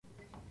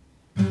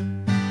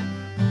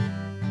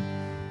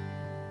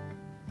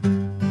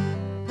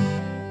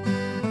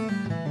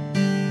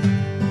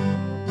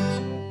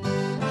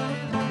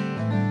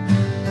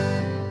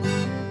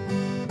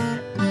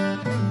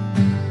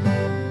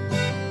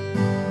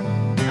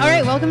All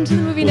right, welcome to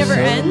The Movie Never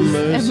Ends,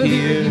 a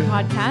movie review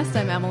podcast.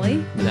 I'm Emily.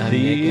 And I'm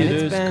Nick, and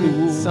it's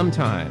been some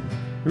time.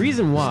 The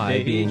reason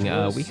why being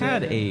we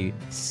had a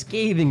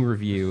scathing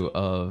review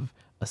of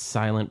A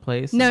Silent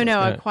Place.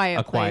 A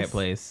Quiet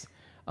Place.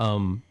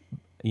 When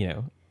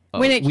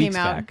it came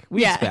out.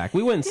 Weeks back.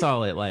 We went and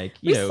saw it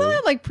we saw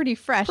it like pretty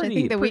fresh. I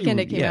think the weekend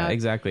it came out. Yeah,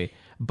 exactly.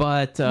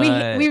 But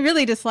we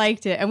really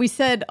disliked it, and we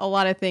said a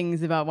lot of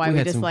things about why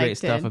we disliked it. We had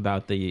some great stuff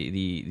about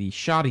the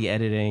shoddy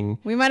editing.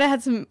 We might have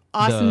had some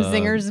awesome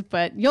zingers,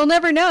 but you'll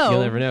never know.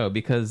 You'll never know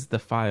because the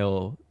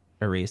file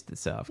erased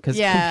itself. Because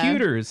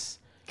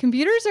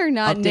computers are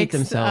not update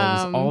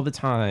themselves all the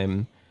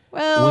time.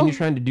 Well, when you're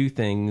trying to do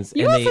things,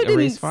 you and also they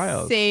erase didn't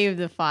files. Save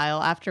the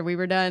file after we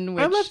were done.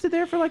 Which I left it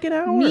there for like an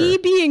hour. Me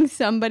being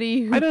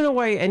somebody who I don't know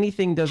why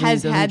anything doesn't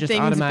had just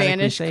things automatically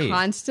vanish save.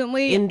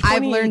 Constantly.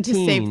 I've learned to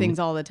save things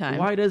all the time.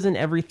 Why doesn't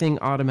everything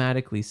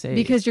automatically save?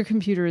 Because your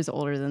computer is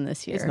older than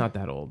this year. It's not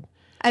that old.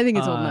 I think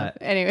it's old enough.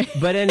 Anyway.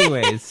 But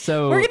anyways,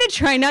 so we're gonna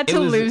try not to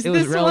lose this one. It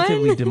was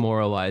relatively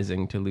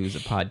demoralizing to lose a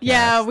podcast.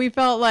 Yeah, we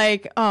felt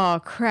like,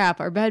 oh crap,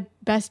 our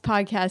best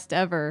podcast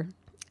ever.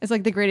 It's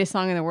like the greatest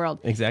song in the world.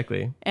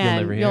 Exactly.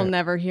 And you'll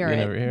never hear it. You'll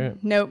never hear it?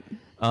 Nope.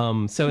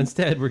 So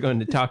instead, we're going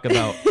to talk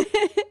about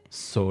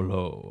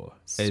Solo.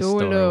 A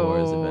Star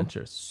Wars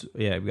adventure.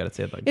 Yeah, we got to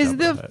say it like that. Is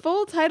the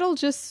full title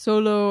just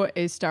Solo,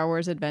 a Star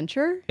Wars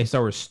adventure? A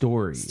Star Wars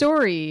story.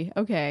 Story,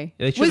 okay.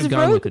 They should have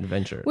gone with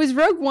adventure. Was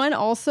Rogue One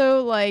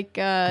also like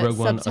Rogue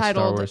One,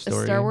 subtitled a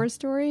Star Wars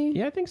story?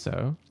 Yeah, I think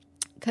so.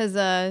 Because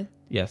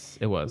yes,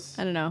 it was.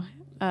 I don't know.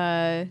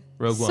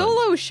 Rogue One.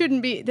 Solo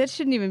shouldn't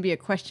even be a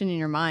question in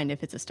your mind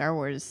if it's a Star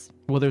Wars.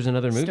 Well, there's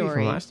another movie story.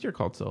 from last year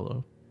called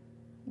Solo.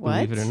 What?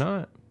 Believe it or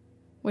not.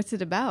 What's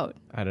it about?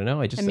 I don't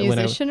know. I just a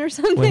musician or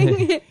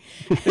something.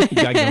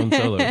 Guy going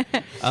solo.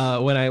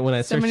 When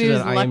I searched it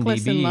on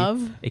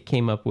IMDb, it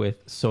came up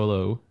with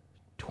Solo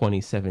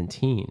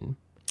 2017.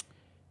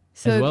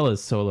 As well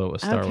as Solo, a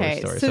Star Wars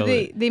story. So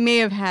they may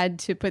have had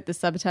to put the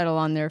subtitle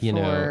on there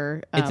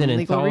for it's an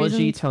anthology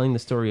reasons. Telling the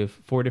story of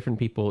 4 different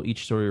people,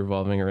 each story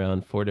revolving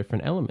around 4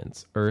 different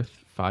elements: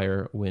 earth,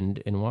 fire,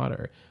 wind, and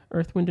water.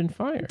 Earth, wind, and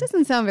fire. It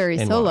doesn't sound very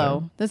and solo.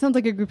 Water. That sounds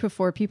like a group of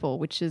 4 people,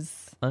 which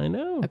is I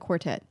know a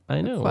quartet.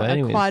 I know.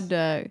 A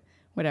quad,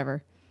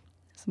 whatever.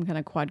 Some kind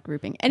of quad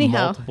grouping.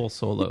 Anyhow, multiple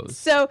solos.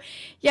 So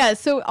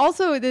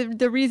also the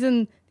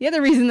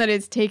other reason that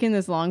it's taken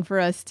this long for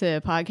us to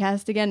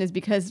podcast again is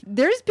because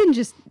there's been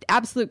just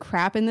absolute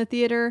crap in the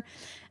theater.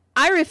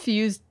 I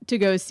refuse to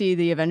go see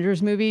the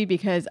Avengers movie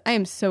because I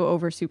am so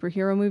over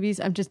superhero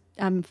movies.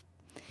 I'm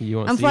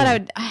flat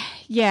out.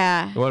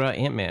 Yeah. What about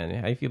Ant-Man?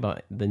 How do you feel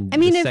about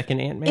the second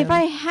Ant-Man? If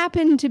I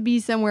happened to be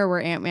somewhere where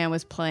Ant-Man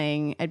was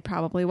playing, I'd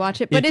probably watch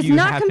it. But if it's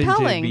not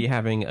compelling. If you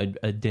happen to be having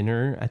a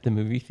dinner at the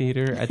movie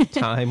theater at the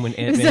time when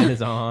Ant-Man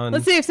is on.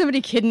 Let's say if somebody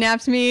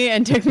kidnapped me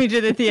and took me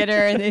to the theater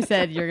and they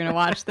said, you're going to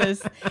watch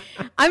this.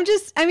 And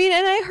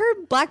I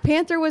heard Black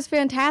Panther was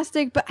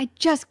fantastic, but I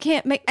just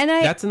can't make...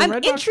 That's in the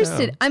I'm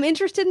interested. I'm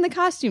interested in the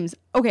costumes.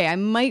 Okay, I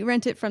might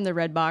rent it from the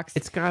Redbox.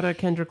 It's got a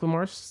Kendrick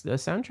Lamar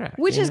soundtrack.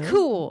 Which is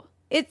cool.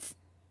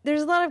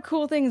 There's a lot of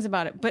cool things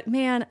about it, but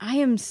man, I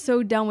am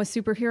so done with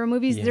superhero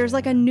movies. Yeah. There's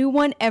like a new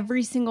one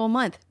every single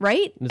month,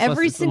 right?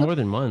 It's more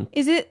than month.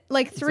 Is it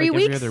like 3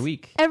 weeks? Every other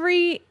week.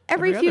 Every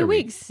few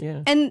weeks.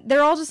 Yeah. And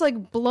they're all just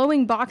like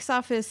blowing box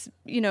office,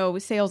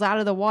 sales out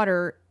of the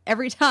water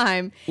every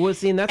time. Well,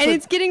 see,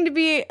 it's getting to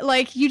be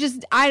like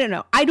I don't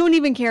know. I don't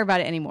even care about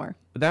it anymore.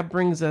 That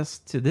brings us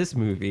to this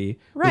movie,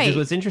 right? Which is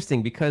what's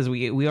interesting because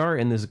we are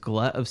in this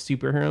glut of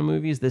superhero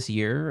movies this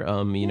year.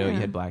 You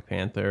had Black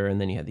Panther,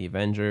 and then you had the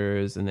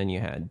Avengers, and then you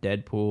had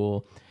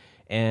Deadpool,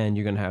 and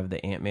you're gonna have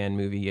the Ant-Man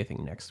movie, I think,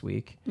 next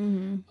week.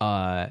 Mm-hmm.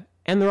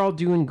 And they're all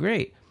doing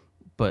great,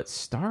 but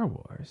Star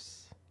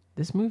Wars,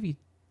 this movie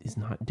is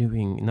not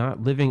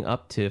living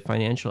up to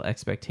financial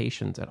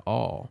expectations at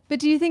all. But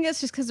do you think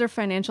that's just because their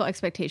financial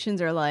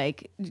expectations are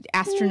like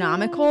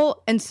astronomical?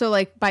 Yeah. And so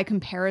like by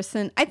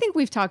comparison, I think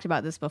we've talked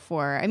about this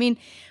before. I mean,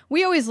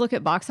 we always look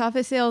at box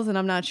office sales and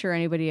I'm not sure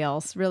anybody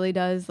else really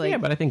does. Yeah,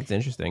 but I think it's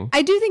interesting.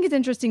 I do think it's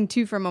interesting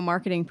too from a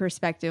marketing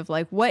perspective.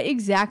 Like what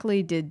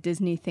exactly did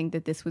Disney think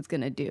that this was going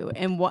to do?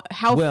 And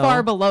how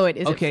far below it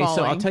is it falling? Okay,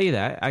 so I'll tell you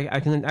that. I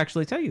can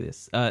actually tell you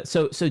this.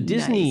 So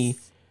Disney...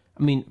 Nice.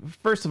 I mean,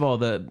 first of all,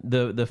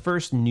 the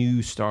first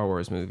new Star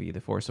Wars movie,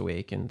 The Force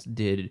Awakens,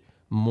 did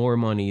more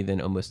money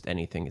than almost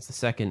anything. It's the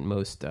second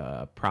most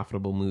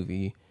profitable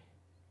movie.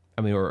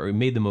 I mean, or it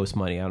made the most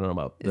money. I don't know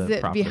about the profitability. Is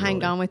it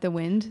behind Gone with the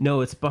Wind?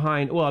 No, it's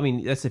behind. Well, I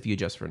mean, that's if you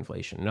adjust for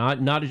inflation.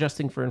 Not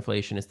adjusting for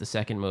inflation. It's the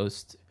second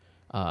most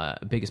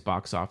biggest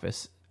box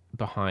office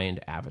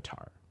behind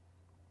Avatar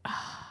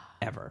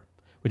ever.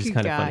 Which is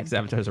kind of funny because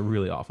Avatar is a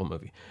really awful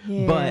movie.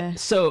 Yeah. But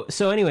so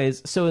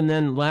and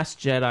then Last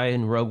Jedi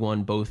and Rogue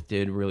One both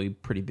did really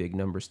pretty big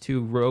numbers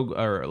too.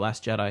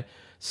 Last Jedi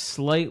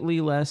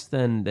slightly less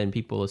than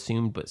people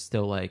assumed, but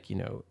still like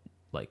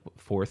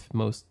 4th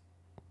most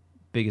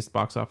biggest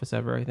box office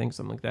ever, I think,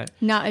 something like that.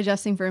 Not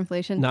adjusting for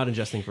inflation. Not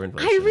adjusting for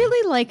inflation. I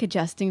really like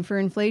adjusting for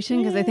inflation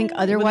because I think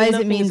otherwise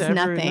it means nothing.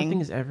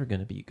 Nothing is ever going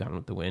to be gone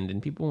with the wind,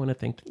 and people want to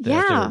think that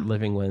they're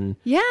living when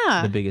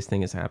the biggest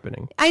thing is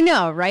happening. I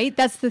know, right?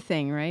 That's the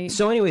thing, right?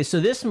 So anyway,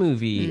 this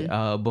movie,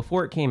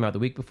 before it came out, the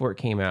week before it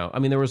came out, I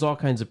mean, there was all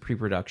kinds of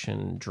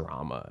pre-production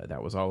drama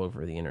that was all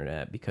over the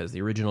internet because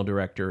the original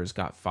directors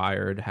got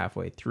fired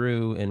halfway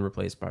through and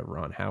replaced by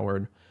Ron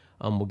Howard.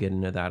 We'll get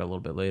into that a little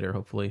bit later,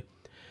 hopefully.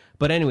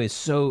 But anyways,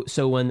 so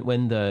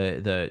when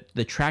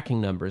the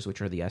tracking numbers,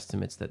 which are the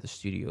estimates that the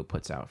studio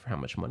puts out for how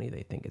much money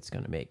they think it's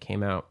going to make,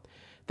 came out,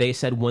 they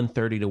said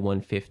 130 to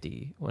 150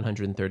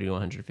 to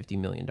 150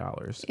 million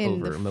dollars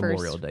over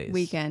Memorial Days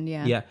weekend.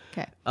 Yeah.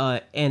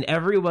 Okay. And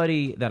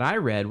everybody that I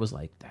read was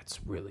like, "That's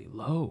really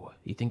low.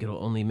 You think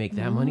it'll only make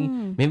that money?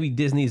 Maybe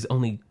Disney's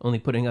only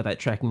putting out that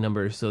tracking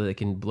number so they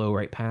can blow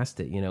right past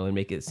it, and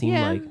make it seem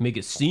like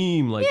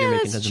they're making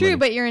tons of that's true. money."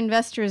 But your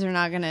investors are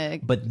not going to.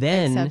 But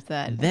then accept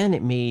that. Then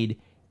it made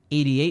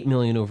 88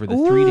 million over the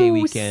 3-day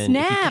weekend.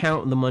 Snap. If you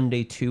count the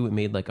Monday too, it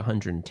made like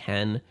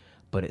 110.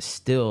 But it's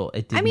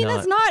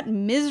that's not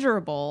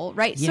miserable,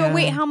 right? Yeah. So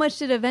wait, how much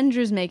did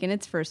Avengers make in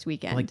its first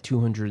weekend? Like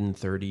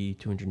 230,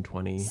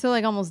 220. So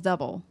like almost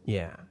double.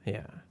 Yeah.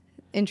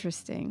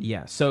 Interesting.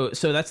 Yeah, so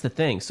that's the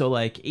thing. So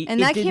like,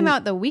 that came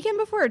out the weekend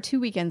before or 2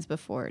 weekends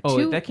before?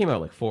 That came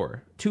out like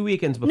 2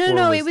 weekends before.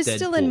 No, was it was Deadpool.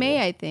 Still in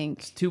May, I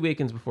think. 2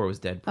 weekends before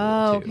was Deadpool.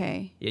 Oh, too.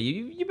 Okay. Yeah,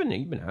 you've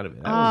been out of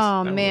it.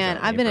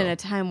 I've been in a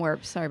time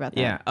warp. Sorry about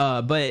that.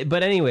 Yeah,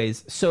 but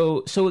anyways,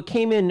 so it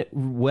came in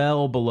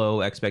well below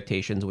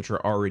expectations, which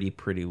were already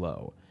pretty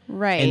low.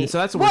 Right. And so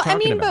that's what we're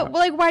talking about.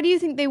 But why do you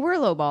think they were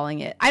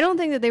lowballing it? I don't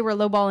think that they were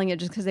lowballing it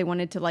just because they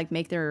wanted to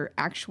make their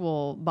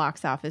actual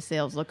box office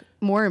sales look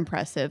more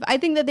impressive. I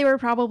think that they were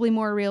probably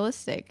more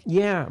realistic.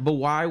 Yeah, but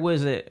why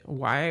was it?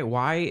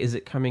 Why is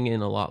it coming in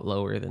a lot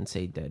lower than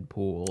say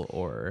Deadpool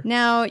or?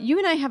 Now you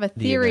and I have a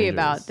theory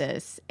about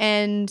this,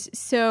 and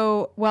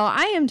so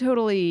I am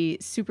totally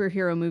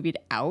superhero movied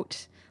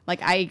out.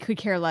 Like, I could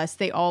care less.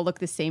 They all look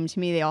the same to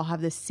me. They all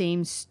have the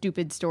same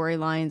stupid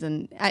storylines.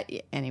 And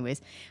anyways,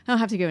 I don't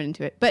have to go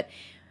into it. But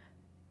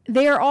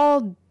they are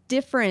all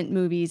different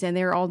movies, and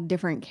they're all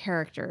different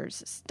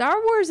characters. Star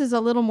Wars is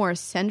a little more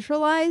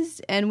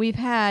centralized, and we've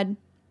had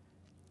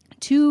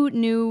 2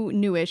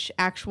 newish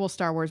actual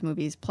Star Wars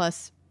movies,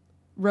 plus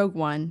Rogue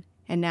One,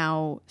 and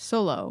now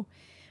Solo,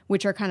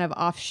 which are kind of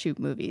offshoot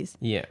movies.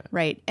 Yeah.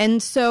 Right.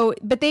 And so,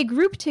 but they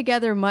group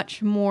together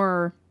much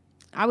more,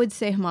 I would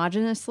say,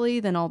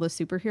 homogenously than all the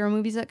superhero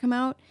movies that come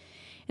out.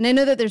 And I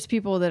know that there's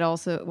people that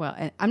also,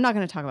 I'm not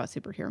going to talk about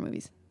superhero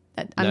movies.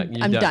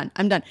 I'm done.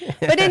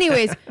 But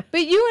anyways,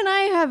 but you and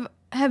I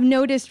have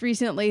noticed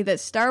recently that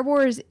Star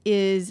Wars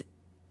is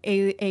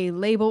a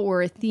label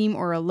or a theme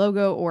or a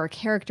logo or a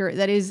character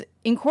that is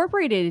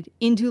incorporated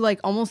into like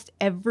almost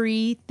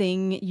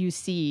everything you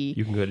see.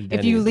 You can go to Denny's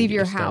if you leave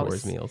your Star house.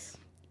 Wars meals.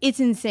 It's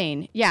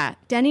insane. Yeah,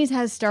 Denny's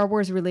has Star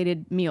Wars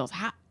related meals.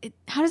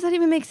 How does that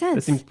even make sense?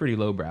 It seems pretty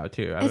lowbrow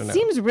too. It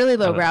seems really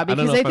lowbrow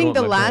because I think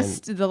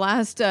the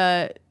last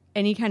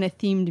any kind of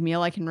themed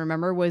meal I can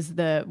remember was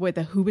the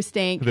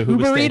Hoobastank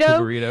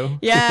burrito.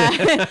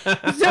 Yeah.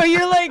 So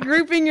you're like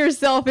grouping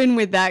yourself in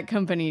with that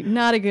company.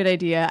 Not a good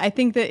idea. I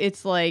think that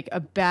it's like a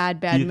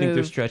bad move. Do you think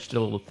they're stretched a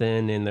little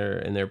thin in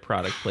their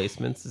product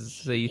placements?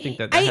 So you think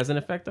that has an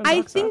effect on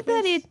box think office?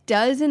 that it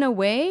does in a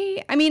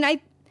way. I mean,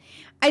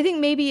 I think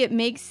maybe it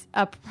makes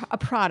a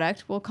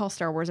product, we'll call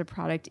Star Wars a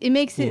product, it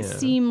makes it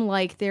seem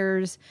like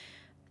there's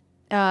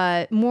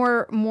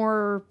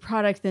more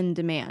product than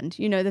demand.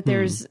 That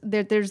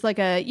there's like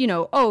a,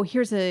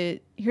 here's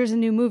a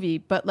new movie,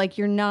 but like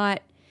you're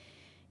not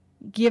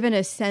given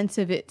a sense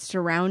of it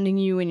surrounding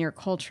you in your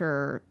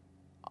culture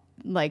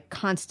like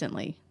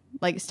constantly.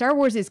 Like Star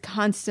Wars is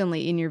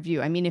constantly in your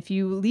view. I mean, if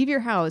you leave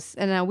your house,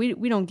 and now we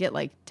don't get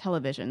like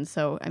television.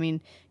 So, I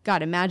mean,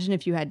 God, imagine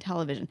if you had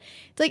television.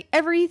 It's like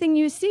everything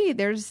you see,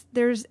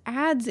 there's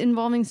ads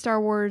involving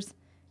Star Wars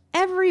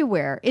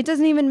everywhere. It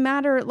doesn't even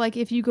matter. Like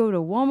if you go to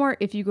Walmart,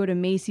 if you go to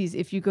Macy's,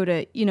 if you go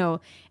to,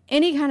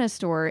 any kind of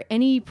store,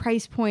 any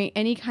price point,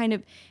 any kind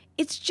of,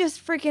 it's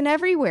just freaking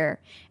everywhere.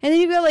 And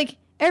then you go like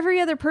every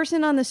other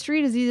person on the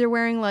street is either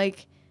wearing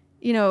like,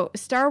 a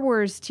Star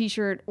Wars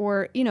t-shirt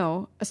or,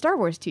 a Star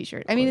Wars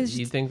t-shirt. I mean, it's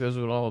you think those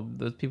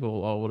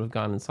people all would have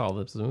gone and saw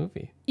this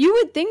movie? You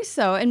would think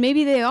so. And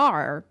maybe they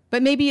are,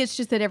 but maybe it's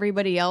just that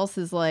everybody else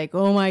is like,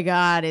 oh my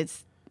God,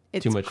 it's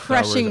too much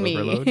crushing Star Wars me.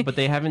 Overload. But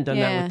they haven't done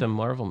that with the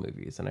Marvel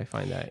movies. And I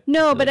find that.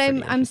 No, but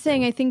I'm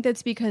saying, I think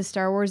that's because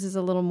Star Wars is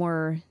a little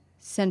more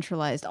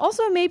centralized.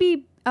 Also,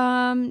 maybe,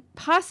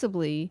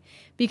 possibly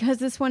because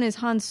this one is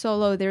Han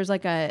Solo, there's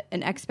like an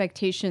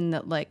expectation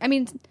that like, I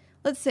mean,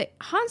 let's say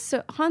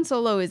Han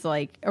Solo is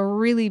like a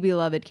really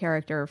beloved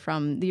character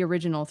from the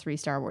original 3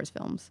 Star Wars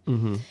films.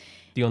 Mm-hmm.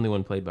 The only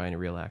one played by a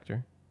real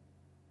actor.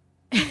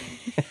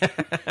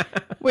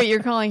 Wait,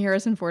 you're calling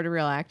Harrison Ford a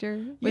real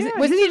actor?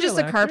 Wasn't he just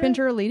a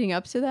carpenter leading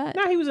up to that?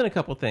 No, he was in a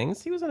couple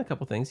things. He was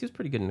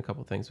pretty good in a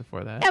couple things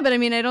before that. Yeah, but I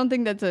mean, I don't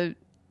think that's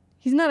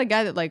He's not a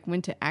guy that like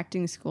went to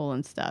acting school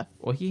and stuff.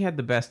 Well, he had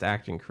the best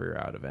acting career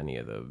out of any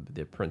of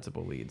the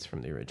principal leads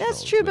from the original.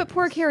 That's true, movies. but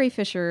poor Carrie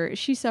Fisher,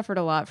 she suffered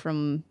a lot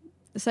from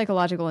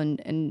psychological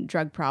and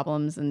drug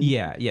problems. And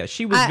yeah,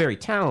 she was very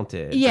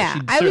talented. Yeah,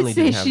 but she I would certainly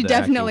say didn't have she the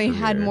definitely acting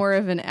had career. more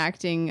of an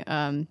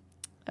acting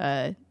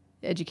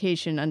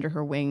education under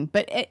her wing.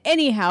 But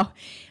anyhow,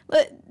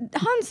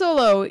 Han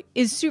Solo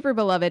is super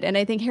beloved, and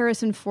I think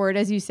Harrison Ford,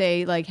 as you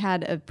say, like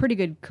had a pretty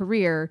good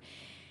career.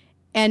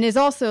 And is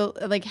also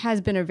like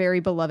has been a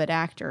very beloved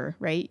actor,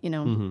 right? You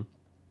know, Mm-hmm.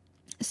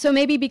 So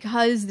maybe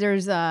because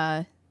there's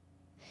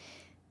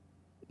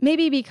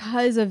maybe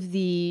because of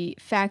the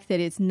fact that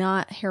it's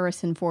not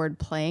Harrison Ford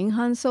playing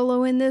Han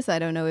Solo in this, I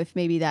don't know if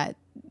maybe that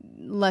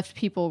left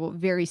people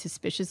very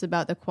suspicious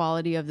about the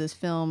quality of this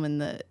film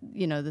and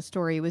the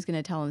story it was going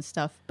to tell and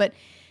stuff. But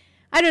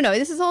I don't know.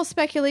 This is all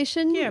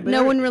speculation. Yeah, but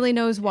no one really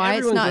knows why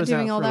it's not goes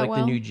doing out all for, that like, well.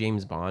 The new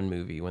James Bond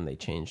movie when they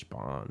changed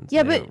Bonds.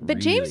 Yeah, They but don't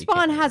James really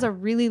Bond care. has a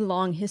really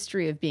long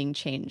history of being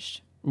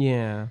changed.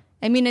 Yeah.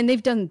 I mean, and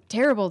they've done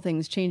terrible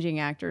things changing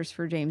actors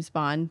for James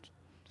Bond.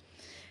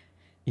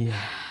 Yeah.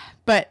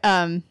 But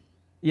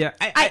Yeah,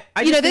 I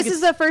just think this it's-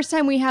 is the first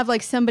time we have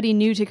like somebody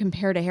new to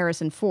compare to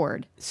Harrison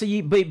Ford. So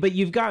but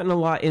you've gotten a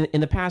lot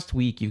in the past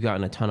week. You've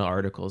gotten a ton of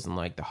articles in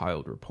like the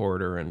Hollywood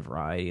Reporter and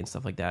Variety and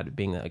stuff like that,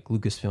 being that like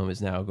Lucasfilm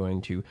is now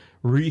going to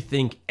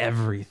rethink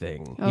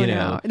everything. Oh you no,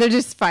 know, they're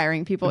just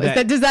firing people. Is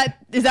That-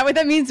 that what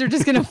that means? They're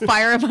just going to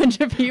fire a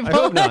bunch of people? I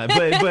hope not,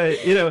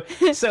 but you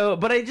know,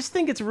 but I just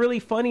think it's really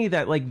funny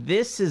that like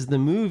this is the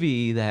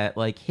movie that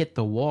like hit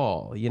the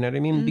wall. You know what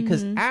I mean?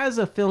 Because as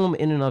a film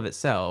in and of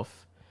itself,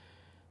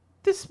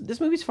 this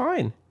movie's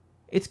fine.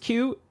 It's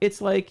cute. It's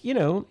like, you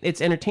know,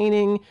 it's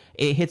entertaining.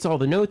 It hits all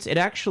the notes. It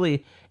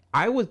actually,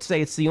 I would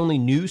say it's the only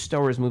new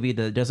Star Wars movie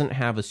that doesn't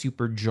have a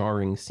super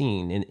jarring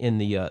scene. In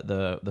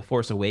the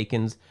Force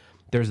Awakens,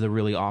 there's the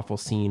really awful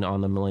scene on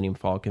the Millennium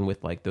Falcon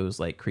with like those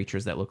like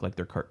creatures that look like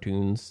they're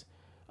cartoons.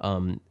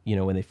 You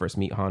know, when they first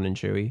meet Han and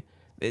Chewie.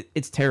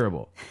 It's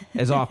terrible.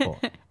 It's awful.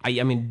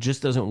 I mean,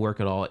 just doesn't work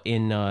at all.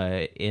 In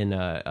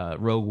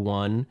Rogue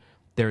One,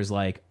 there's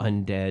like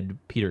undead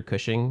Peter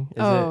Cushing.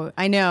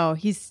 I know.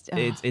 He's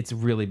It's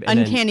really and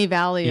Uncanny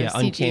Valley of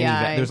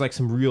CGI. There's like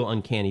some real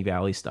Uncanny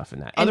Valley stuff in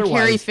that. And Otherwise,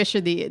 Carrie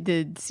Fisher, the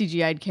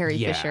CGI'd Carrie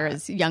Yeah. Fisher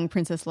as young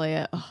Princess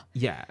Leia. Ugh.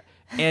 yeah.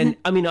 And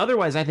I mean,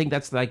 otherwise, I think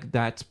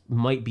that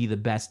might be the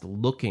best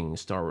looking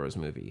Star Wars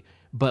movie.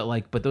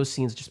 But those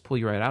scenes just pull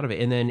you right out of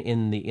it. And then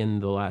in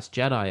the Last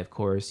Jedi, of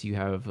course, you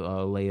have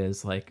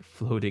Leia's like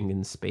floating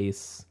in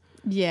space,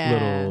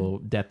 Yeah. little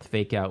depth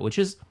fake out, which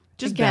is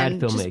just Again,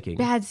 bad filmmaking. Just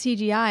bad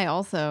CGI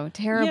also.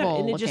 Terrible Yeah,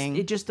 and looking.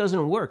 it just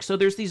doesn't work. So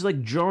there's these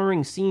like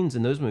jarring scenes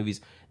in those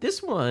movies.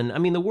 This one, I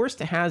mean, the worst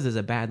it has is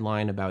a bad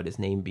line about his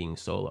name being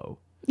Solo.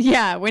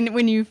 Yeah,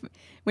 when you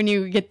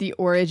get the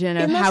origin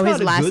of And that's how his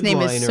not a last good name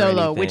line is or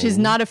Solo, which is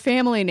anything. not a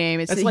family name.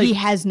 It's That's that like- he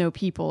has no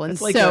people, and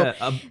It's like so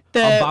a the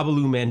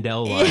Babalu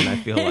Mandel line, I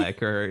feel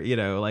like, or you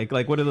know, like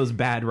one of those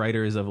bad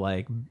writers of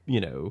like, you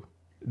know,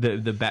 the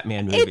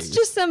Batman movies. it's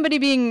just somebody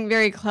being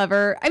very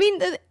clever. I mean,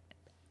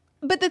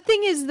 but the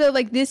thing is, though,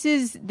 like this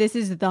is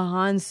the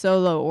Han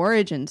Solo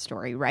origin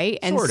story, right?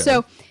 And Sort of.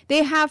 so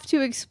they have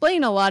to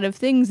explain a lot of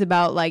things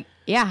about like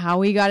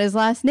how he got his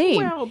last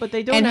name, Well, but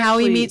they don't and how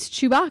he actually- meets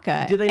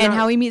Chewbacca, Do they and not-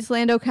 how he meets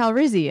Lando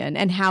Calrissian,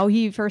 and how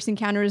he first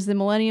encounters the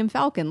Millennium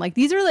Falcon. Like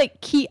these are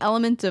like key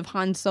elements of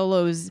Han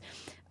Solo's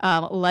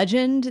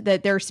legend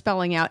that they're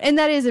spelling out, and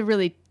that is the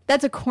corniest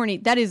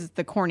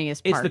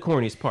part. It's the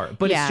corniest part,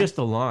 but Yeah. it's just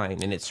a line,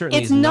 and it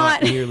certainly It's is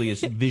not not- nearly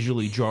as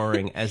visually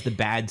jarring as the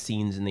bad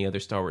scenes in the other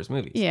Star Wars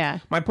movies. Yeah.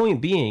 My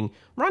point being,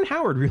 Ron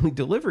Howard really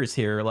delivers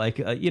here, like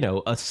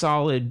a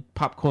solid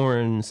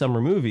popcorn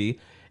summer movie,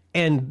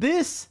 and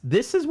this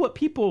is what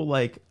people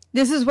like.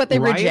 This is what they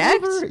riot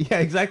reject. over? Yeah,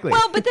 exactly.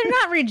 Well, but they're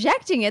not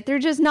rejecting it. They're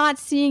just not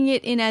seeing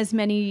it in as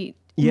many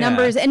Yeah.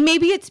 numbers. And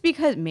maybe it's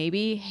because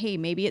maybe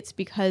it's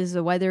because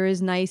the weather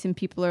is nice and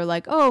people are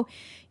like, oh,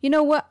 you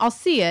know what? I'll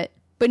see it,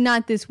 but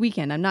not this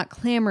weekend. I'm not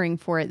clamoring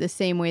for it the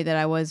same way that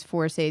I was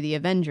for, say, the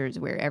Avengers,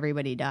 where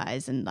everybody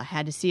dies and I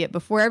had to see it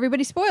before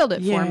everybody spoiled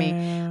it for me.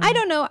 Yeah. I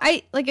don't know.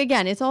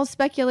 Again, it's all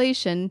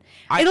speculation.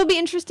 It'll be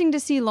interesting to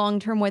see long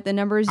term what the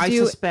numbers I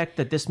do. suspect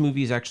that this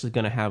movie is actually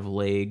going to have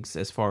legs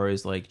as far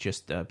as like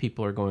just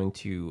people are going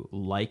to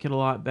like it a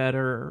lot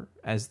better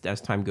as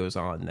time goes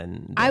on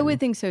than I would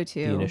think so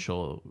too. the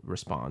initial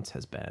response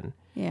has been.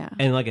 Yeah.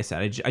 And like I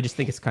said, I just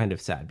think it's kind of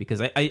sad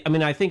because I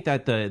mean I think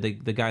that the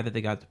guy that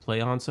they got to play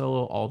Han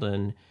Solo,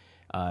 Alden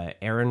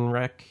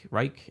Ehrenreich,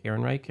 I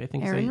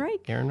think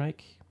Ehrenreich?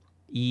 Ehrenreich,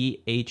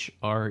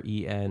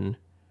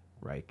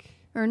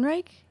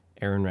 Ehren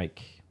Ehrenreich.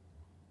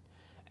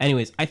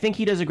 Anyways, I think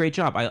he does a great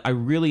job. I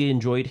really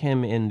enjoyed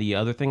him in the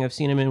other thing I've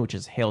seen him in, which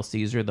is Hail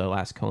Caesar, the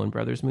last Coen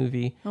Brothers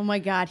movie. Oh my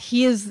God,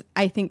 he is,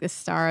 I think, the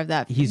star of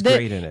that. He's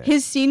great in it.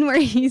 His scene where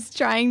he's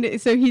trying to,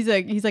 so he's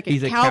like a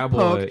He's a cowpoke.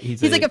 cowboy.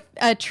 He's like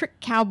a trick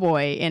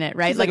cowboy in it,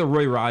 right? He's like a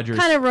Roy Rogers.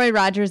 kind of Roy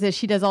Rogers. That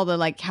she does all the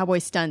like cowboy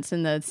stunts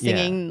and the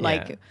singing, Yeah,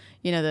 like yeah.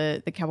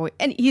 the cowboy,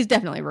 and he's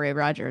definitely Roy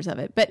Rogers of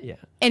it. But Yeah.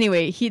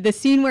 anyway, the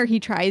scene where he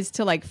tries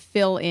to like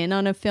fill in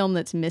on a film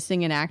that's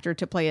missing an actor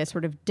to play a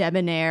sort of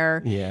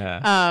debonair,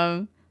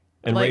 Yeah.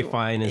 And like,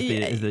 Ray Fiennes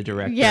is the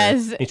director.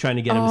 Yes. He's trying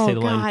to get him to say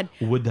the line,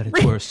 would that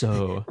it were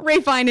so. Ray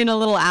Fiennes in a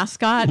little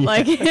ascot,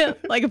 like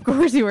of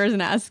course he wears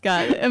an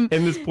ascot. And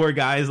this poor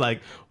guy is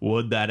like,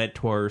 would that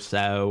it were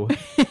so.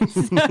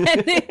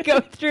 And they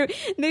go through,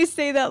 they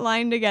say that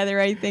line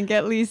together, I think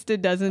at least a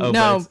dozen,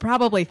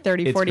 probably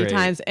 30, 40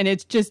 times. And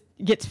it just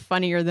gets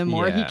funnier the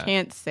more he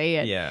can't say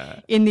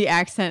it in the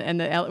accent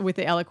and with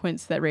the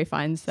eloquence that Ray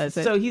Fiennes says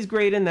it. So he's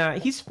great in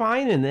that. He's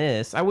fine in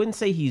this. I wouldn't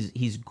say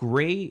he's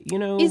great,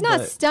 He's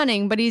not stunning,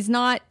 but he's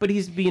not. But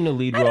he's being a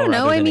lead role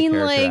rather than a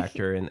character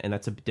actor, and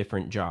that's a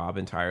different job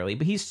entirely.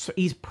 But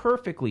he's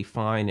perfectly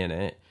fine in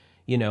it.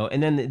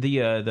 And then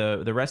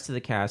the rest of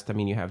the cast. I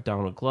mean, you have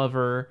Donald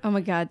Glover. Oh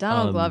my God,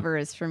 Donald Glover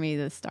is for me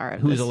the star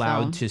of who's this allowed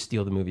film. to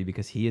steal the movie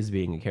because he is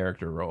being a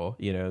character role.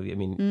 I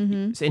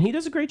mean, and he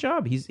does a great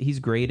job. He's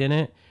great in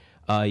it.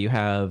 You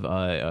have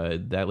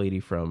that lady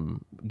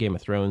from Game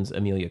of Thrones,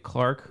 Emilia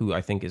Clarke, who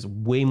I think is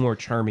way more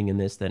charming in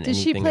this than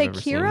anything I've ever seen.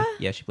 Does she play Kira?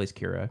 Yeah, she plays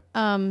Kira.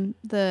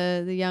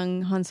 The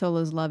young Han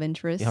Solo's love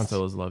interest. Han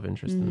Solo's love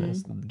interest in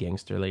this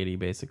gangster lady,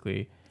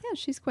 basically. Yeah,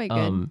 she's quite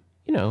good.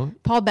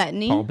 Paul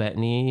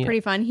Bettany,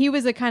 pretty fun. He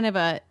was a kind of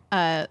a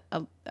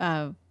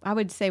I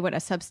would say a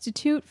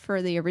substitute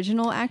for the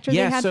original actor they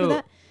had for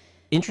that.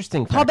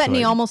 Interesting. Paul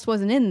Bettany almost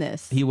wasn't in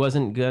this. He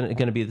wasn't going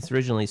to be this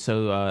originally.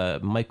 So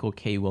Michael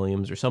K.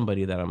 Williams, or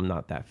somebody that I'm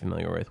not that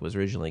familiar with, was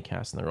originally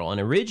cast in the role. And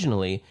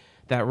originally,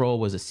 that role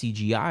was a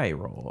CGI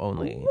role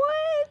only.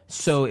 What?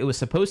 So it was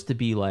supposed to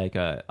be like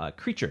a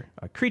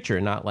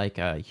creature, not like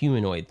a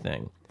humanoid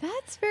thing.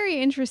 That's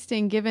very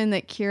interesting, given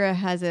that Kira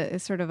has a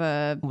sort of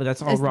a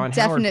that's all Ron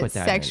Howard definite put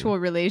that sexual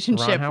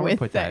relationship Ron Howard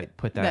with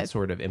put that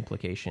sort of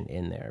implication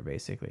in there,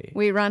 basically.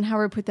 Wait, Ron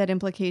Howard put that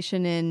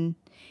implication in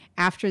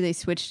after they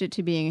switched it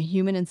to being a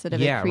human instead of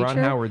a creature? Yeah, Ron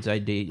Howard's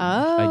idea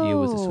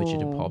was to switch it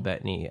to Paul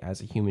Bettany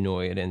as a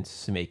humanoid and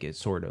to make it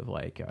sort of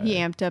like... he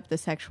amped up the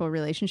sexual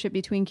relationship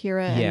between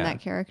Kira and that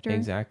character?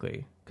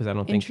 Exactly. Because I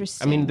don't think...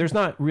 I mean, there's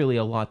not really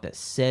a lot that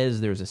says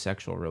there's a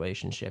sexual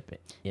relationship.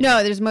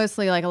 No, there's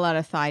mostly like a lot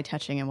of thigh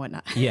touching and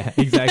whatnot. Yeah,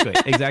 exactly.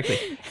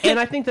 And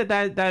I think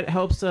that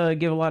helps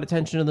give a lot of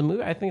attention to the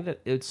movie. I think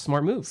that it's a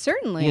smart move.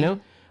 Certainly.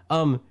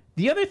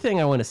 The other thing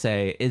I want to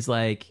say is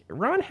like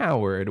Ron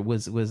Howard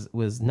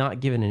was not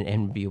given an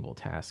enviable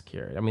task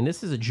here. I mean,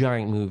 this is a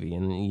giant movie,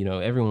 and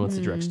everyone wants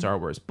to direct Star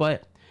Wars,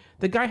 but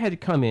the guy had to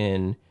come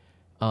in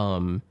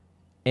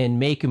and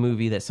make a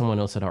movie that someone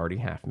else had already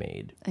half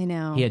made. I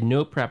know. He had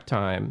no prep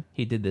time.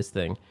 He did this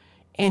thing,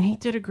 and he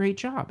did a great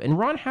job. And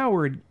Ron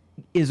Howard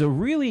is a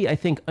really, I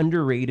think,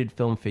 underrated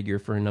film figure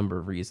for a number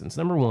of reasons.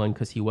 Number one,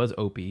 because he was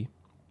Opie.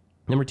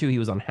 Number two, he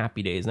was on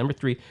Happy Days. Number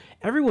three,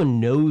 everyone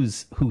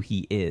knows who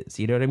he is.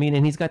 You know what I mean?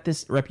 And he's got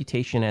this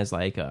reputation as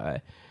like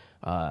a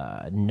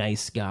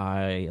nice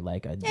guy,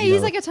 like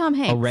he's like a Tom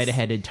Hanks, a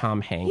redheaded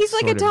Tom Hanks. He's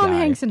like a Tom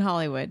Hanks in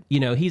Hollywood. He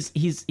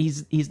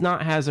doesn't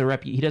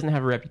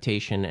have a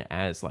reputation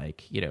as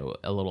like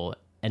a little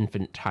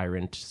infant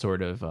tyrant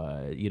sort of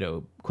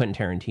Quentin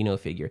Tarantino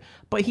figure.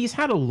 But he's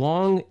had a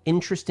long,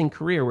 interesting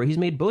career where he's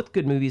made both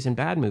good movies and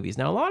bad movies.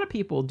 Now, a lot of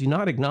people do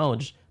not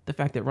acknowledge the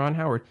fact that Ron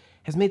Howard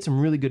has made some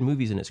really good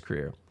movies in his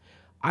career.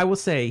 I will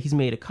say he's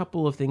made a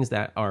couple of things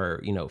that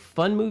are,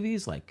 fun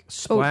movies like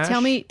Splash.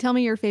 Oh, tell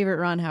me your favorite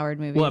Ron Howard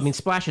movie. Well, I mean,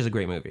 Splash is a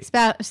great movie.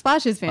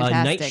 Splash is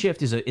fantastic. Night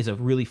Shift is a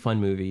really fun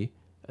movie,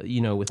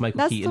 with Michael Keaton.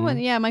 That's the one,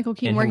 yeah, Michael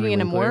Keaton working Henry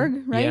in a Winkler.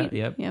 morgue, right?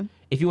 Yeah.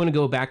 If you want to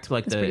go back to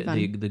like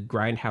the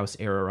Grindhouse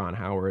era Ron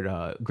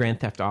Howard, Grand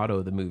Theft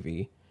Auto, the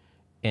movie,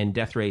 and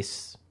Death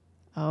Race.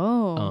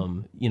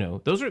 Oh.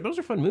 Those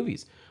are fun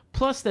movies.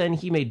 Plus, then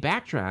he made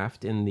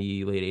Backdraft in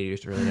the late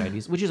 80s to early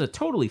 90s, which is a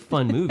totally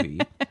fun movie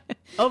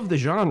of the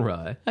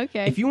genre.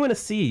 Okay. If you want to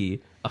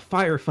see a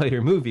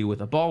firefighter movie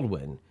with a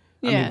Baldwin,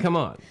 I mean, come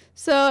on.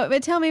 So,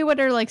 but tell me, what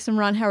are like some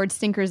Ron Howard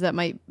stinkers that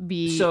might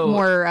be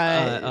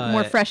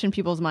more fresh in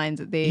people's minds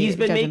that they? He's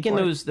been making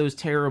those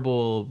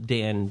terrible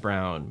Dan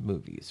Brown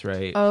movies,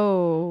 right?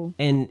 Oh,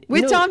 and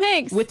with Tom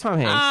Hanks. With Tom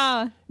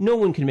Hanks, no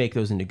one can make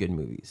those into good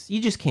movies.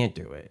 You just can't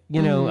do it.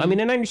 I mean,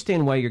 and I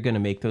understand why you're going to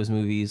make those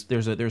movies.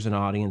 There's an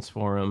audience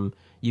for them.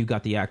 You've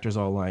got the actors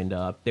all lined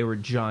up. They were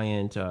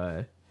giant.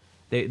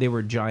 They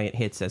were giant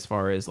hits as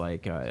far as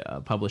like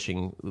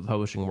publishing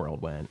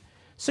world went.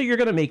 So you're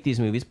going to make these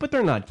movies, but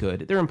they're not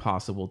good. They're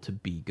impossible to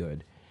be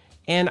good.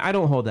 And I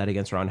don't hold that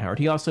against Ron Howard.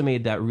 He also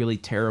made that really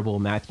terrible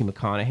Matthew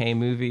McConaughey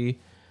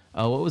movie.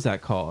 What was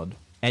that called?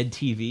 Ed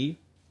TV?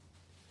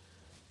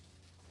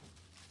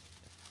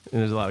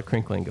 There's a lot of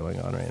crinkling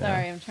going on right now.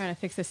 Sorry, I'm trying to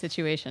fix the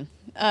situation.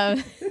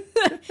 Ed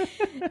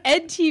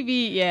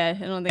TV, yeah.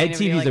 I don't think Ed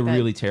TV is a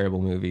really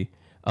terrible movie.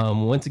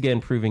 Once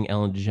again, proving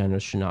Ellen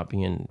DeGeneres should not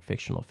be in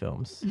fictional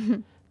films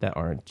that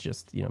aren't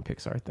just,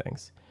 Pixar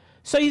things.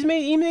 So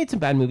he made some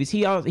bad movies.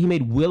 He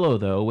made Willow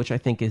though, which I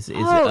think is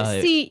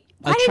see.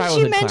 Why didn't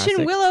you mention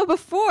classic. Willow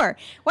before?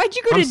 Why'd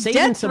you go to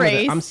Death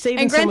Race? I'm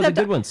saving some of the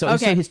good ones. So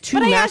his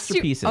two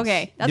masterpieces.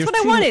 That's what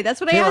I wanted.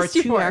 That's what I asked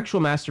you for. There are two actual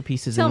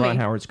masterpieces in Ron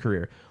Howard's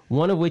career.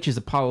 One of which is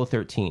Apollo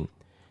 13.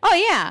 Oh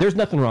yeah. There's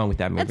nothing wrong with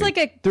that movie. That's like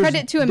a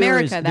credit to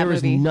America. There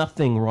is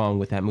nothing wrong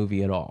with that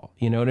movie at all.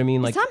 You know what I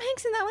mean? Like is Tom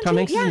Hanks in that one. Tom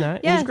Hanks is in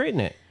that. Yeah. He's great in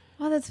it.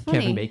 Oh, that's funny.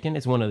 Kevin Bacon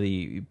is one of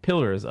the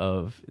pillars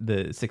of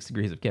the 6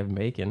 Degrees of Kevin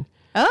Bacon.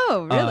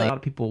 Oh, really? A lot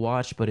of people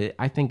watch, but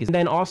I think and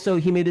then also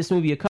he made this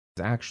movie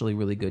actually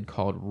really good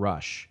called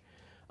Rush.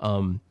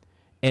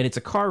 And it's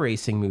a car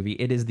racing movie.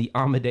 It is the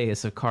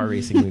Amadeus of car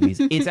racing movies.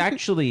 It's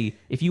actually,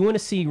 if you want to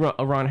see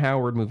a Ron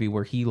Howard movie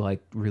where he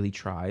like really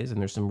tries and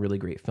there's some really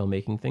great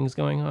filmmaking things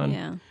going on.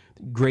 Yeah.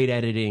 Great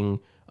editing,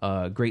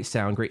 great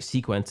sound, great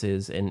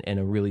sequences, and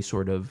a really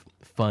sort of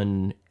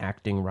fun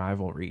acting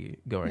rivalry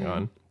going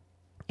on.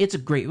 It's a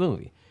great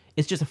movie.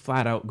 It's just a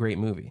flat out great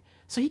movie.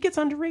 So he gets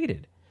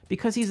underrated.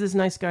 Because he's this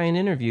nice guy in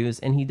interviews,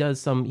 and he'll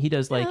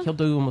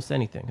do almost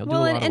anything. He'll do a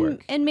lot of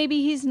work. And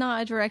maybe he's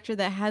not a director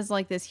that has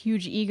like this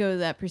huge ego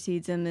that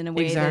precedes him in a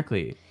way.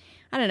 Exactly.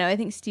 I don't know. I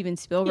think Steven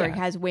Spielberg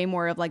has way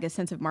more of like a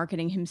sense of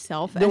marketing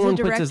himself as a director. No one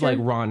director. puts his like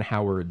Ron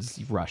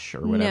Howard's Rush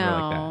or whatever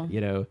like that.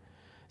 You know.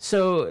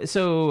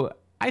 So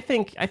I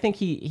think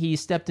he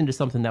stepped into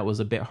something that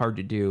was a bit hard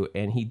to do,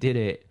 and he did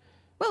it.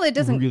 Well, it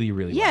doesn't really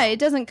well. Yeah, it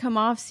doesn't come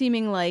off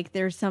seeming like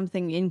there's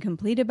something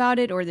incomplete about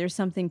it or there's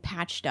something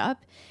patched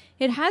up.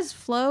 It has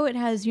flow. It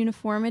has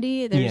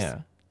uniformity.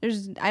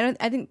 I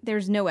think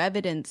there's no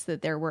evidence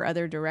that there were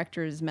other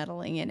directors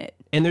meddling in it.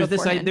 And there's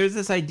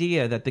this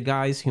idea that the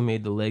guys who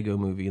made the Lego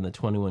movie and the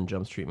 21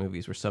 Jump Street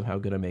movies were somehow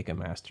going to make a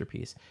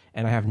masterpiece,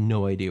 and I have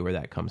no idea where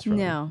that comes from.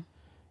 No.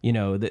 You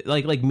know,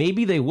 like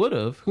maybe they would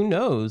have. Who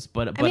knows?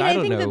 But I don't know. I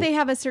think that they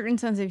have a certain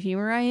sense of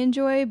humor I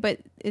enjoy, but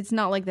it's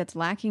not like that's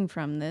lacking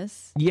from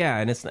this. Yeah,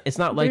 and it's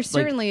not like there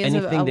certainly is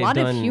a lot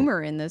of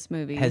humor in this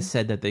movie. Has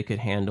said that they could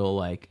handle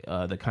like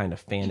the kind of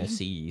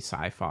fantasy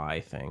sci-fi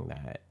thing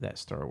that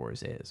Star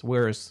Wars is,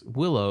 whereas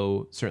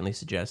Willow certainly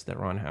suggests that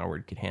Ron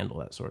Howard could handle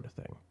that sort of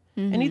thing,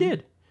 and he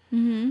did.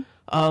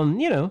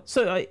 You know,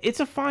 so it's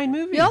a fine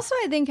movie. We also,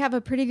 I think, have a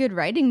pretty good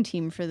writing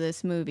team for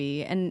this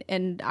movie,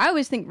 and I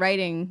always think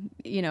writing,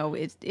 you know,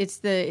 it's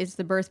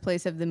the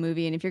birthplace of the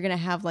movie, and if you're going to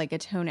have like a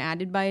tone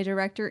added by a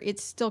director,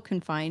 it's still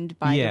confined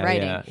by the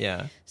writing.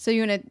 Yeah. So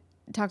you want to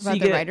talk about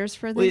the writers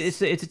for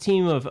this? Well, it's a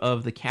team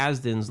of the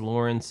Kasdans,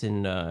 Lawrence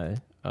and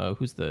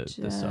who's the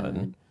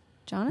son?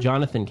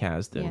 Jonathan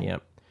Kasdan. Yeah.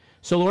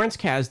 So Lawrence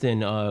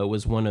Kasdan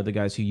was one of the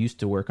guys who used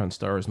to work on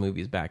Star Wars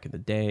movies back in the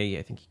day.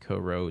 I think he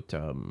co-wrote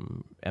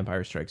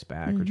Empire Strikes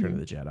Back, Return of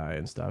the Jedi,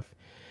 and stuff.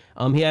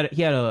 He had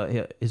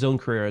his own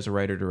career as a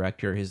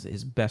writer-director.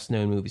 His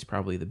best-known movie is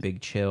probably The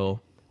Big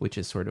Chill, which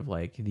is sort of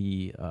like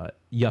the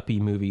yuppie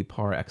movie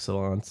par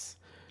excellence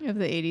of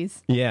the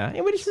 80s.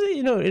 Yeah, which is,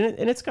 you know,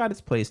 and it's got its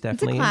place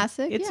definitely. It's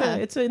a classic.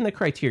 It's in the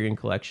Criterion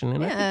Collection,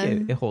 and I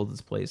think it holds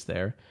its place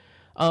there.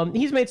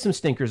 He's made some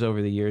stinkers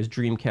over the years.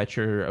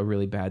 Dreamcatcher, a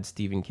really bad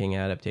Stephen King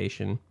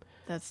adaptation.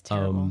 That's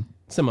terrible.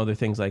 Some other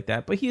things like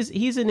that. But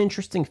he's an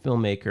interesting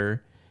filmmaker.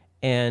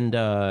 And,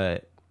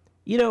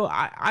 you know,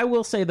 I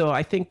will say, though,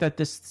 I think that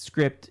this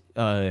script,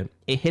 it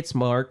hits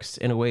marks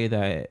in a way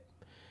that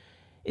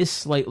is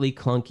slightly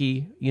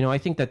clunky. You know, I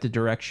think that the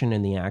direction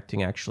and the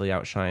acting actually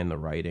outshine the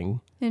writing.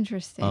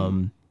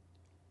 Interesting.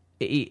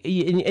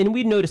 And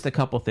we noticed a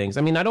couple things.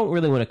 I mean, I don't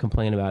really want to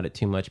complain about it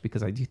too much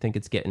because I do think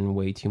it's getting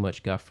way too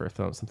much guff for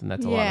something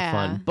that's a lot of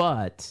fun.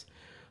 But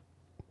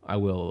I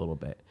will a little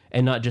bit,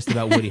 and not just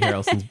about Woody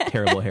Harrelson's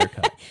terrible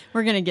haircut.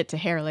 We're gonna get to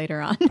hair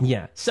later on.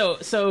 Yeah.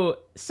 So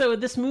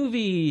this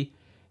movie,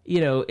 you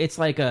know, it's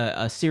like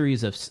a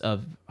series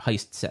of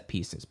heist set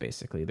pieces.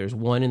 Basically, there's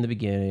one in the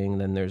beginning,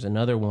 then there's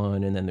another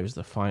one, and then there's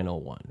the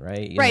final one.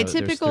 Right. Right.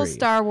 Typical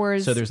Star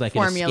Wars. So there's like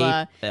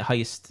formula.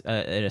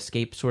 an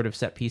escape sort of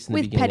set piece in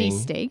the beginning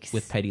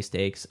with petty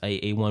stakes.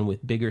 A one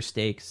with bigger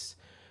stakes,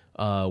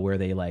 where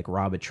they like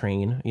rob a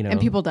train. You know,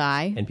 and people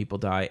die.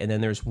 And then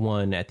there's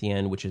one at the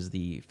end, which is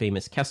the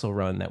famous Kessel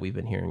Run that we've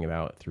been hearing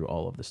about through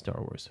all of the Star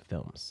Wars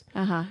films.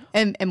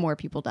 And more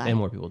people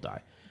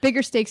die.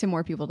 Bigger stakes and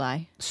more people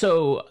die.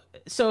 So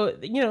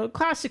you know,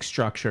 classic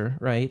structure,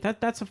 right?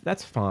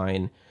 That's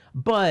fine,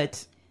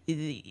 but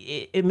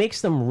it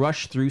makes them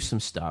rush through some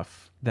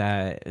stuff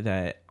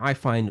that I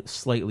find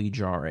slightly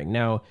jarring.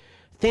 Now,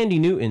 Thandie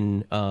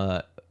Newton,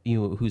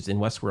 who's in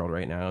Westworld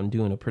right now and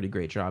doing a pretty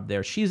great job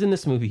there. She's in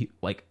this movie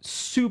like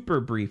super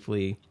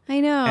briefly.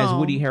 I know, as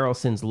Woody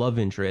Harrelson's love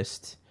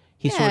interest.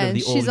 He's sort of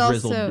the old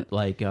grizzled,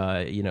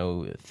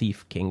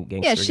 thief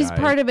gangster guy. Yeah, she's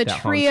part of a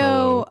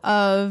trio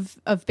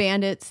of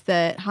bandits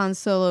that Han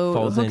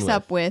Solo hooks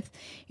up with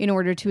in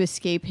order to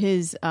escape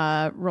his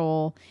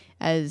role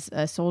as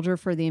a soldier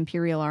for the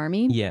Imperial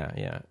Army.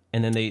 Yeah.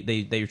 And then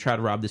they try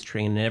to rob this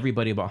train, and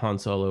everybody but Han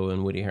Solo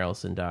and Woody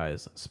Harrelson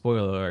dies.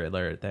 Spoiler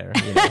alert there.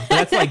 You know?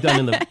 That's like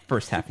done in the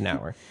first half an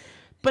hour.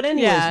 But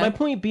anyways, my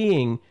point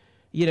being,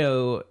 you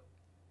know,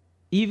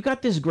 you've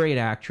got this great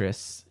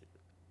actress.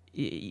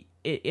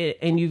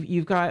 and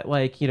you've got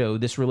like, you know,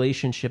 this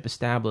relationship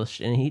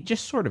established, and he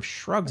just sort of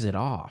shrugs it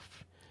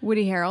off.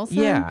 Woody Harrelson?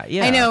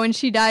 Yeah. I know, when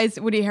she dies,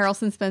 Woody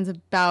Harrelson spends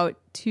about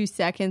 2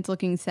 seconds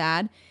looking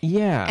sad.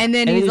 Yeah. And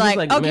then he's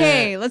like,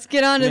 okay, let's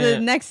get on to the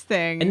next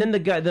thing. And then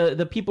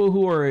the people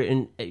who are,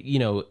 you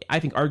know, I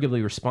think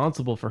arguably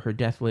responsible for her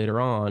death later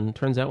on,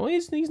 turns out, well,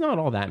 he's not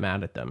all that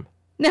mad at them.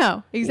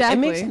 No,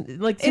 exactly. It makes,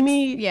 like, to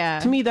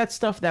me, that's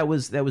stuff that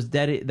was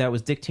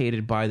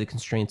dictated by the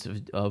constraints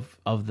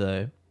of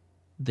the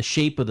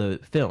shape of the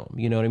film.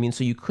 You know what I mean?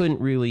 So you couldn't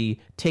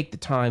really take the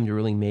time to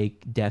really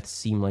make deaths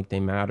seem like they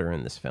matter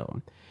in this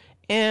film.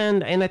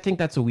 And I think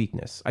that's a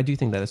weakness. I do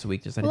think that is a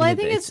weakness. I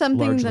think it's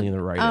something largely in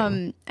the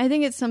writing. I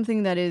think it's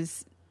something that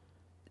is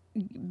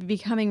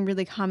becoming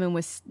really common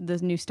with the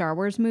new Star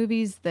Wars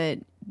movies, that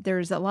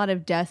there's a lot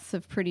of deaths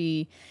of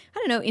pretty, I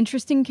don't know,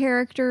 interesting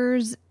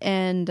characters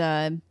and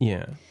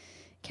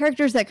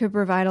characters that could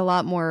provide a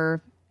lot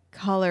more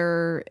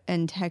color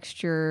and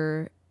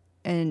texture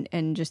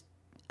and just,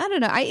 I don't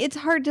know. It's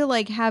hard to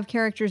like have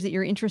characters that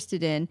you're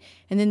interested in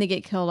and then they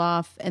get killed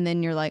off and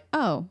then you're like,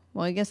 oh,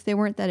 well, I guess they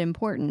weren't that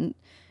important.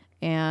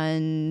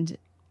 And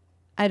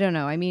I don't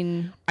know. I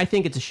mean, I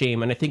think it's a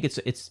shame, and I think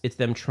it's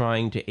them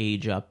trying to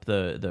age up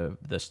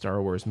the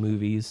Star Wars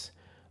movies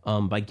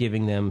by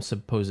giving them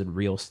supposed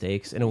real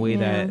stakes in a way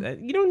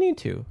that you don't need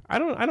to. I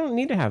don't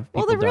need to have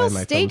people die in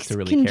my films to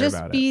really care about it. Well, the real stakes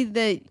can just be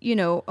that, you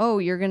know, oh,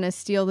 you're going to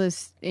steal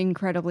this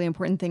incredibly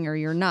important thing or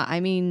you're not.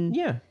 I mean,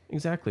 yeah,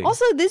 exactly.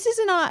 Also, this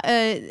is not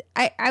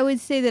I would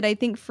say that I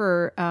think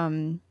for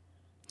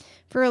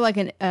like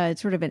an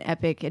sort of an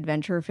epic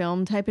adventure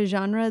film type of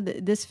genre,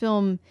 this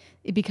film,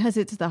 because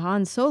it's the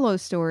Han Solo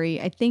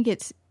story, I think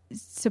it's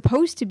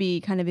supposed to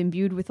be kind of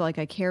imbued with like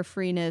a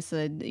carefreeness,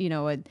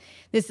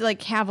 this like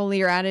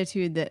cavalier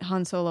attitude that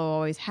Han Solo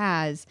always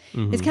has.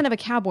 Mm-hmm. It's kind of a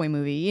cowboy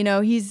movie, you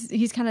know.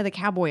 He's kind of the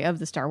cowboy of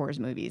the Star Wars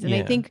movies, and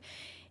I think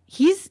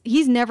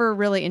he's never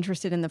really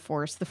interested in the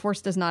Force. The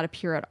Force does not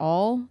appear at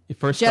all. The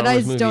first Star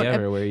Wars movie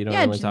ever where you don't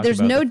really talk there's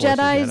about no the Force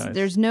Jedis,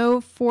 there's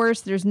no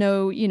Force, there's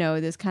no, you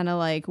know, this kind of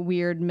like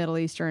weird Middle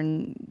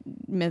Eastern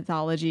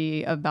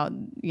mythology about,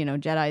 you know,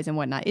 Jedis and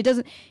whatnot.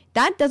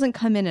 That doesn't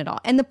come in at all.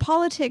 And the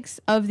politics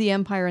of the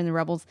Empire and the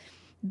Rebels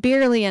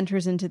barely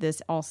enters into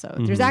this also.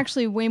 Mm-hmm. There's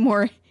actually way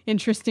more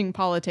interesting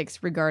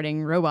politics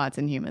regarding robots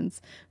and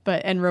humans,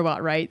 and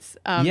robot rights.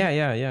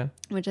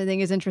 Which I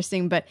think is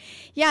interesting. But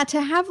yeah,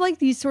 to have like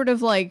these sort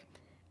of like,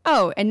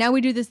 oh, and now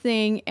we do this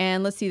thing,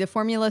 and let's see, the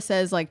formula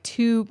says like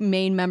 2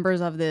 main members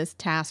of this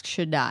task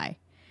should die.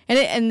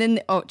 And then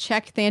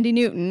check Thandie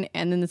Newton,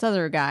 and then this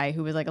other guy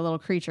who was like a little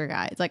creature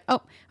guy. It's like,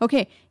 oh,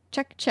 okay,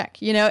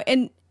 check, you know,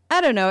 and I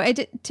don't know.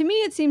 To me,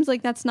 it seems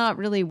like that's not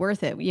really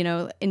worth it, you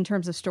know, in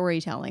terms of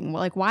storytelling.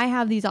 Like, why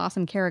have these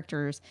awesome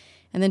characters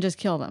and then just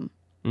kill them?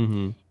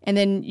 Mm-hmm. And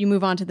then you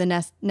move on to the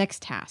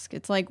next task.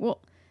 It's like,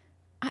 well,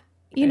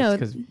 you know,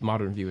 because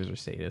modern viewers are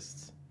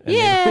sadists.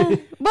 Yeah,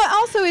 but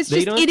also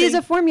it is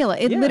a formula.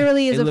 It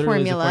literally is a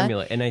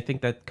formula. And I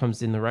think that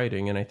comes in the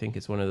writing, and I think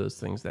it's one of those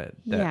things that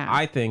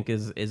I think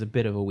is a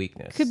bit of a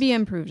weakness. Could be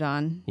improved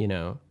on. You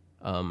know.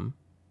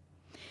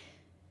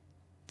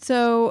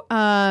 So,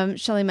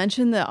 shall I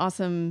mention the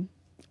awesome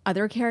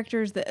other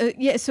characters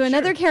that? So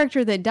another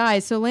character that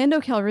dies. So Lando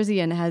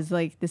Calrissian has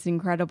like this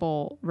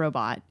incredible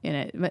robot in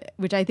it,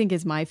 which I think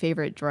is my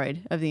favorite droid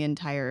of the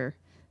entire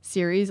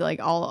series,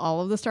 like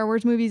all of the Star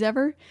Wars movies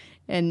ever.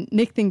 And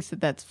Nick thinks that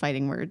that's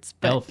fighting words.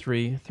 But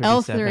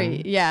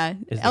L3, yeah.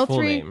 Is the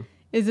full name.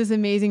 Is this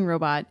amazing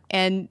robot,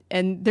 and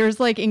there's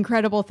like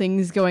incredible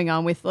things going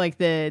on with like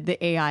the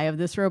AI of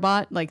this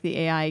robot, like the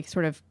AI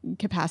sort of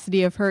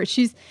capacity of her.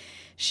 She's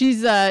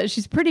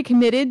pretty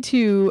committed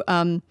to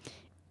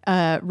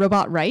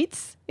robot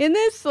rights in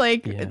this,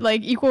 like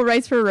equal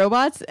rights for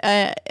robots,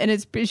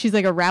 and she's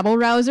like a rabble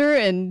rouser,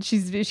 and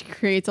she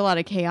creates a lot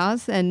of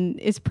chaos, and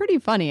it's pretty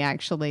funny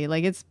actually.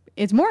 Like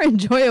it's more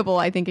enjoyable,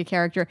 I think, a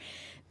character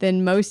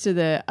than most of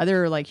the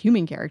other like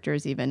human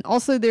characters even.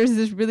 Also, there's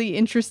this really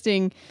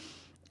interesting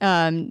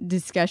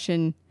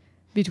discussion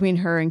between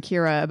her and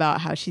Kira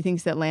about how she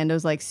thinks that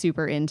Lando's like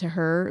super into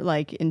her,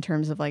 like in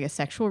terms of like a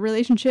sexual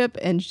relationship,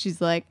 and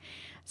she's like,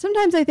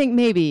 sometimes I think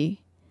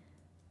maybe,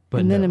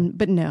 but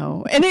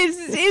no. And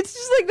it's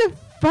just like the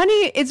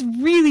funny. It's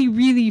really,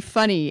 really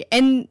funny,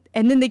 and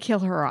then they kill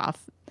her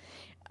off,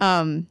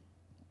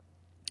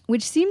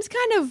 which seems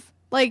kind of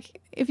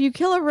like, if you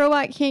kill a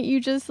robot, can't you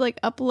just like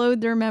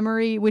upload their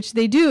memory, which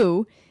they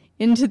do,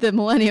 into the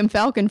Millennium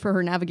Falcon for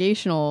her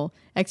navigational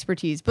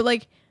expertise? But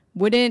like,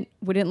 wouldn't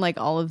like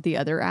all of the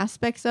other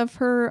aspects of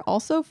her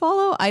also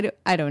follow?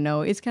 I don't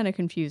know. It's kind of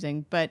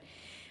confusing, but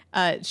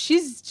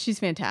she's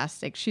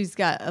fantastic. She's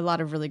got a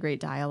lot of really great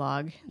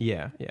dialogue.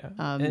 Yeah.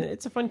 And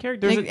it's a fun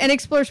character. And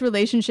explores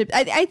relationships.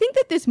 I think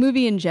that this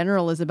movie in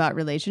general is about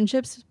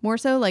relationships more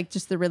so, like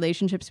just the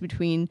relationships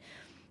between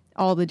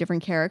all the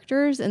different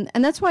characters, and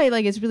that's why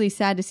like it's really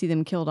sad to see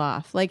them killed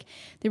off. Like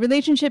the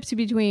relationships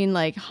between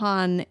like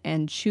Han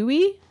and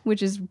Chewie,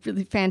 which is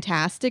really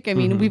fantastic. I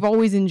mean, we've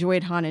always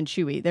enjoyed Han and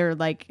Chewie. They're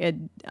like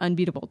an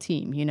unbeatable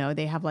team, you know.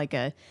 They have like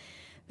a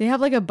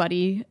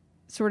buddy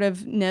sort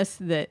of ness,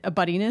 that a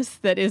buddiness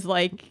that is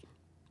like,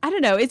 I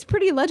don't know, it's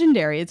pretty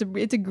legendary.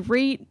 It's a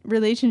great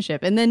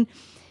relationship. And then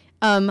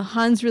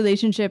Han's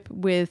relationship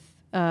with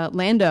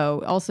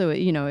Lando also,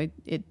 you know,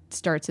 it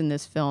starts in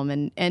this film,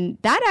 and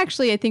that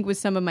actually I think was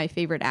some of my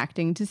favorite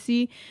acting to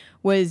see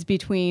was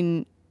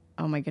between,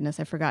 oh my goodness,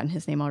 I've forgotten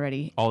his name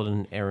already.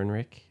 Alden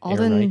Ehrenreich.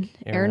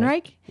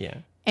 Ehrenreich. Yeah.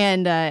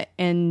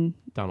 And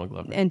Donald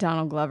Glover. And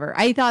Donald Glover.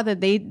 I thought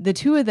that the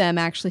two of them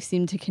actually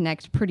seemed to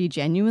connect pretty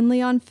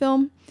genuinely on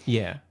film.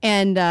 Yeah.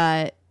 And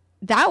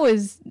that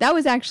was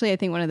actually, I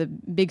think, one of the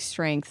big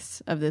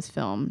strengths of this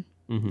film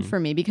for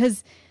me,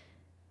 because,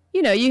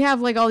 you know, you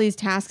have like all these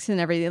tasks and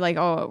everything, like,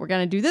 oh, we're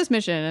going to do this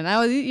mission and I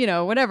was, you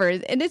know, whatever.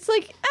 And it's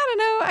like, I don't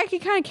know, I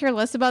could kind of care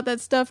less about that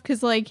stuff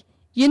because, like,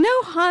 you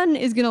know, Han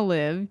is going to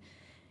live.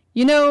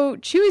 You know,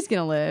 Chewie's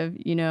going to live.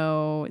 You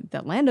know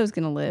that Lando's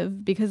going to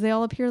live because they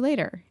all appear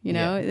later. You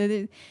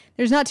know,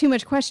 there's not too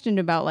much question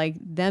about like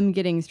them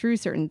getting through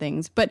certain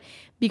things. But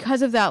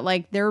because of that,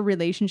 like their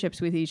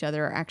relationships with each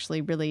other are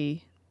actually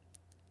really,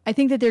 I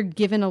think that they're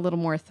given a little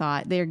more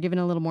thought. They are given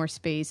a little more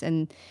space.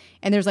 And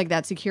there's like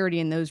that security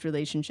in those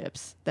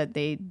relationships that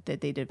they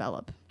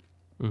develop.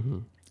 Mm-hmm.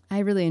 I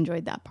really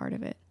enjoyed that part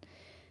of it.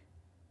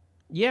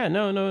 Yeah,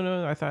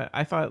 no.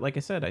 I thought, like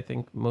I said, I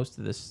think most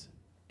of this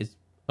is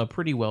a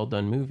pretty well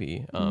done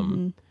movie.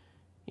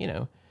 You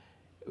know,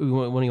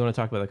 when you want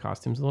to talk about the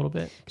costumes a little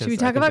bit, should we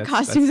talk about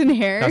costumes and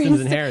hair?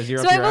 Costumes and hair is your.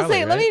 So I will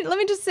say, right? let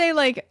me just say,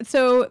 like,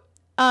 so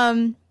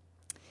the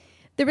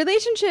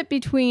relationship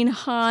between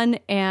Han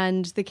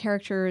and the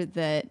character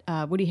that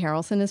Woody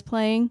Harrelson is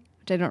playing,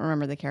 which I don't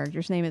remember the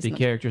character's name. The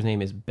character's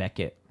name is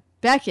Beckett.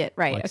 Beckett,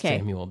 right? Like okay,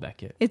 Samuel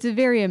Beckett. It's a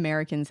very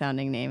American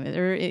sounding name,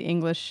 or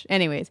English.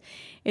 Anyways,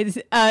 it's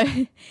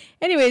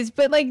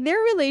but like their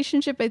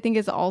relationship, I think,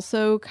 is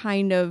also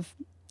kind of.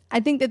 I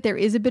think that there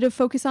is a bit of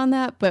focus on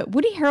that, but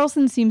Woody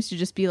Harrelson seems to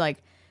just be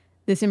like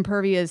this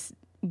impervious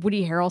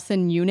Woody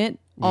Harrelson unit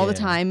all the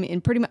time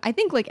in pretty much, I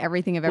think, like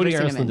everything I've ever seen him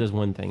in. Woody Harrelson does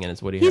one thing, and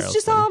it's Woody Harrelson. He's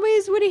just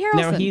always Woody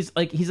Harrelson.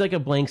 Now he's like a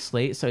blank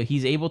slate, so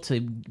he's able to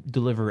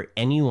deliver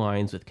any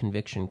lines with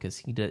conviction because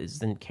he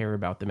doesn't care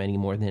about them any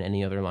more than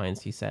any other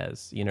lines he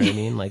says. You know what I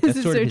mean? Like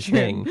that's sort of his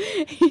thing.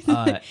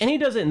 And he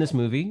does it in this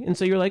movie, and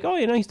so you're like, oh,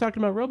 you know, he's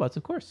talking about robots,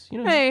 of course.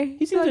 You know,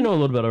 he seems to know a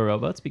little bit about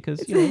robots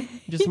because you know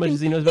just as much as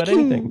he knows about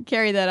anything.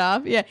 Carry that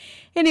off, yeah.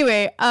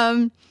 Anyway,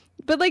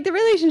 but like the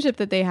relationship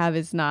that they have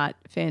is not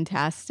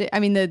fantastic. I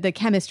mean, the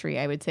chemistry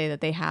I would say that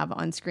they have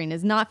on screen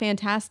is not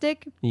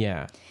fantastic.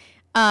 Yeah.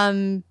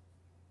 But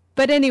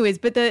anyways,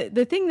 but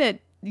the thing that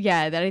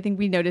I think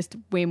we noticed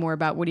way more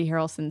about Woody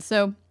Harrelson.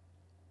 So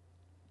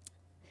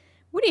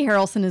Woody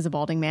Harrelson is a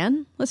balding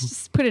man. Let's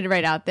just put it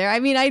right out there. I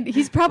mean,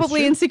 he's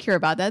probably insecure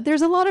about that.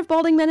 There's a lot of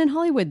balding men in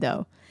Hollywood,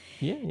 though.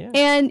 Yeah.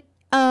 And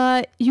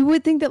you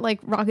would think that like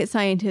rocket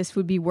scientists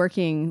would be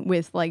working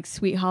with like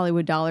sweet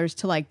Hollywood dollars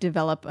to like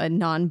develop a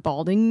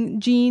non-balding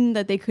gene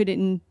that they could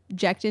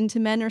inject into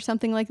men or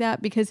something like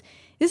that, because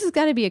this has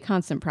got to be a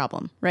constant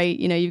problem, right?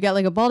 You know, you've got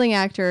like a balding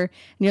actor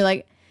and you're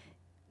like,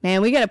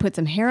 man, we got to put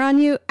some hair on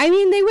you. I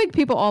mean, they wig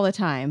people all the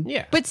time.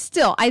 Yeah. But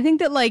still, I think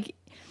that like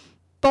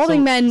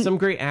balding men, some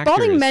great actors,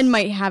 balding men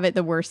might have it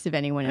the worst of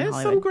anyone in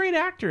Hollywood. Some great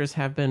actors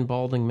have been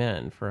balding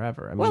men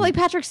forever. I mean, well, like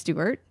Patrick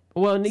Stewart.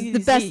 Well, the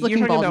best looking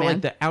you're talking bald about man.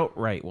 Like the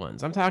outright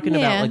ones. I'm talking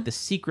about like the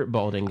secret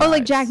balding guys. Oh,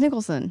 like Jack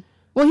Nicholson.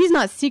 Well, he's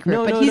not secret,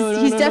 but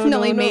he's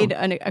definitely made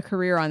a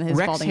career on his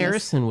baldiness. Rex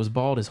Harrison was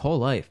bald his whole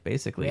life,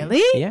 basically.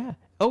 Really? Yeah.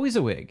 Always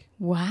a wig.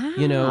 Wow.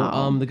 You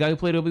know, the guy who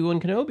played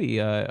Obi-Wan Kenobi,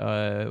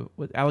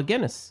 Alec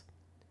Guinness.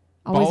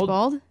 Always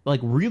bald?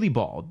 Like really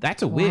bald.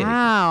 That's a wig.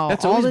 Wow.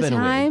 That's all always the been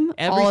time? a wig.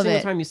 Every all of single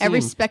it. time you see every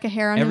him, speck of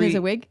hair on him is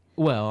a wig?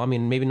 Well, I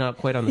mean, maybe not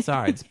quite on the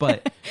sides,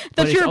 but... I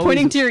thought you were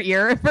pointing to your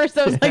ear at first.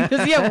 I was like,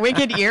 does he have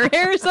wicked ear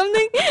hair or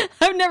something?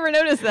 I've never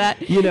noticed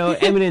that. You know,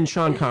 and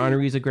Sean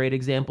Connery is a great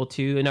example,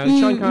 too. And now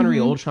Sean Connery,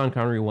 old Sean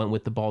Connery went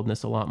with the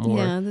baldness a lot more.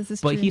 Yeah, this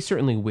is true. But he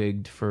certainly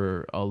wigged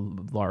for a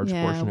large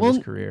portion of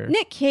his career.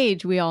 Nick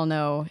Cage, we all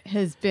know,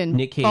 has been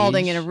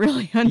balding in a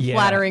really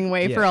unflattering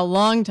way for a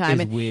long time.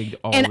 He's wigged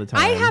all the time.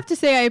 I have to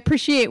say, I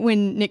appreciate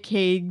when Nick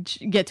Cage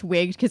gets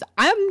wigged, because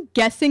I'm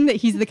guessing that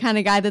he's the kind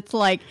of guy that's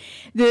like,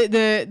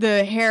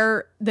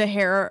 the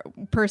hair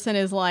person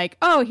is like,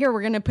 oh, here,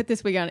 we're going to put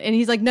this wig on. And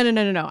he's like, no.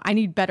 I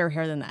need better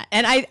hair than that.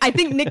 And I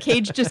think Nick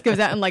Cage just goes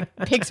out and like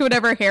picks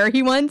whatever hair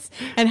he wants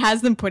and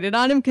has them put it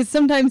on him, because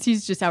sometimes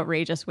he's just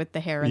outrageous with the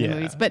hair in the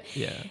movies. But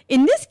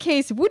in this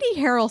case, Woody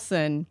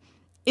Harrelson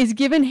is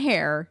given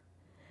hair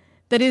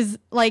that is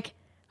like,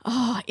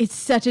 oh, it's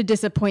such a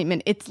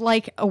disappointment. It's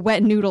like a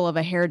wet noodle of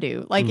a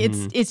hairdo. Like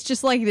it's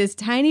just like this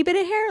tiny bit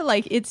of hair.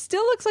 Like it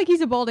still looks like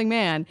he's a balding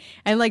man,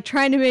 and like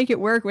trying to make it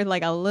work with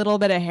like a little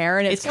bit of hair,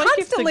 and it's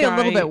constantly a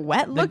little bit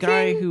wet looking. The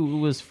guy who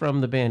was from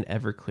the band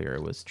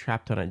Everclear was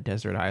trapped on a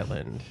desert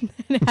island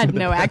and had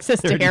no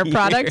access to hair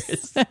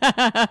products.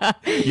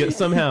 Yet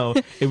somehow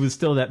it was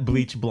still that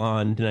bleach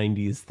blonde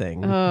 90s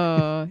thing.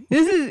 Oh,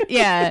 this is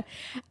I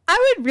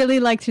would really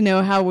like to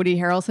know how Woody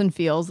Harrelson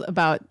feels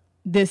about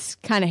this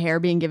kind of hair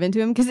being given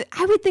to him, because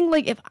I would think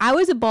like if I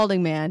was a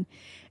balding man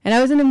and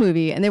I was in a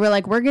movie and they were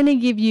like, we're going to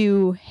give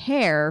you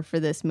hair for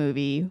this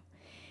movie,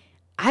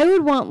 I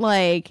would want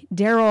like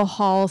Daryl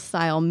Hall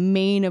style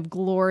mane of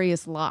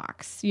glorious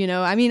locks. You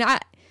know, I mean,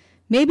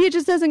 maybe it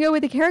just doesn't go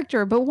with the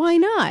character, but why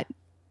not?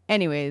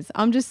 Anyways,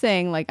 I'm just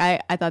saying, like, I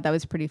thought that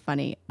was pretty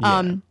funny.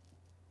 Yeah.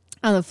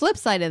 On the flip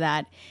side of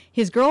that,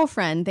 his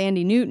girlfriend,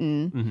 Thandie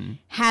Newton,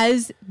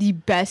 has the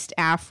best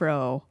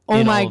afro. Oh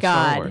In my all of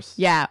Star God. Wars.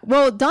 Yeah.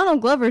 Well,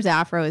 Donald Glover's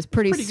afro is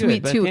pretty Pretty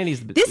sweet, good, but too.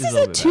 Thandie's This is is a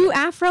little a bit two better.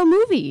 afro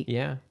movie.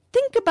 Yeah.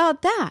 Think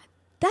about that.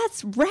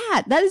 That's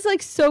rad. That is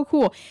like so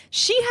cool.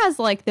 She has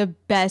like the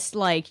best,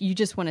 like, you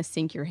just want to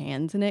sink your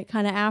hands in it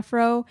kind of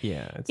afro.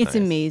 Yeah, It's nice.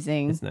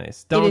 amazing. It's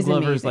nice. Donald is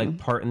Glover's amazing. like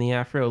part in the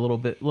afro, a little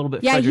bit.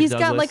 Yeah, Frederick he's got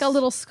Douglass. like a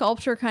little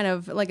sculpture, kind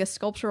of like a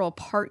sculptural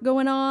part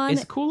going on.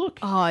 It's a cool look.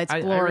 Oh, it's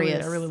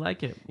glorious. I really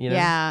like it. You know?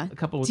 Yeah. A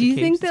couple with Do the you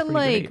think capes, it's that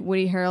pretty like great.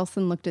 Woody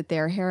Harrelson looked at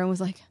their hair and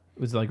was like, It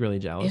was like really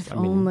jealous. if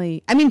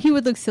only? I mean, he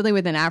would look silly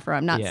with an afro.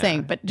 I'm not Yeah,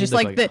 saying, but he'd just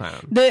look like like a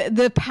clown.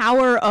 the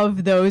power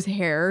of those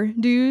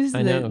hairdos.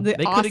 I know. The They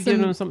could awesome. have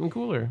given him something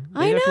cooler. They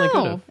I definitely could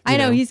know. have, I you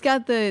know. He's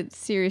got the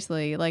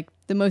seriously like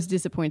the most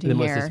disappointing the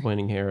hair. most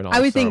disappointing hair in all I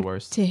would Star think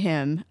Wars. to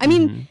him. I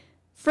mean,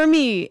 for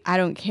me, I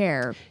don't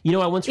care. You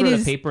know, I once It wrote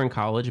is- a paper in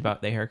college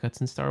about the haircuts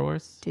in Star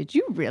Wars. Did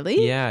you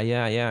really? Yeah.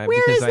 Where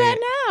because is that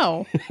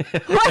now?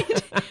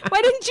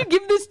 Why didn't you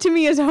give this to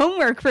me as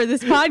homework for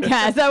this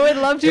podcast? I would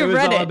love to It have was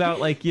read all it. about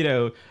like, you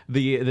know,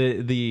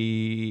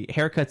 the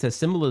haircuts as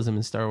symbolism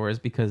in Star Wars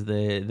because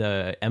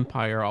the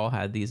Empire all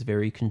had these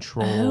very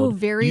controlled,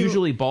 very-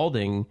 usually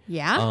balding,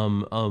 Yeah?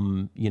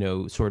 you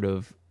know, sort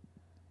of,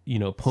 you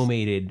know,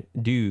 pomaded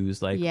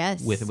dudes, like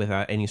Yes.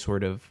 without any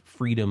sort of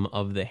freedom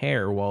of the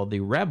hair, while the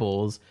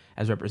rebels,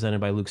 as represented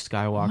by Luke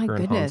Skywalker and Han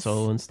goodness.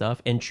 Solo and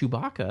stuff, and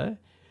Chewbacca,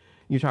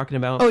 you're talking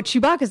about, Oh,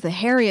 Chewbacca's the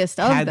hairiest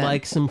of had them.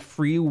 like some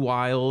free,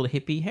 wild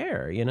hippie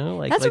hair, you know?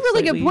 Like That's like a really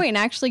slightly- good point. And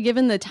actually,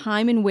 given the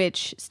time in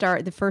which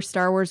the first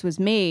Star Wars was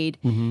made,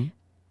 Mm-hmm.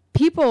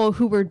 people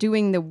who were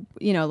doing the,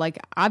 you know, like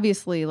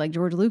obviously like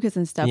George Lucas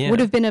and stuff Yeah. would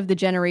have been of the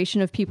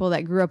generation of people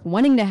that grew up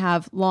wanting to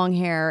have long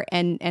hair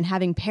and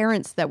having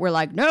parents that were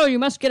like, no, you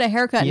must get a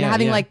haircut Yeah, and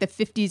having yeah. like the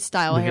 50s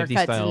style The haircuts.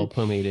 50s style and-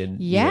 pomaded,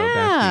 Yeah. you know,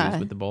 back views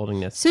with the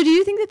baldingness. So do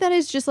you think that that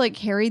is just like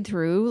carried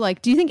through?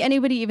 Like, do you think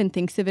anybody even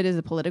thinks of it as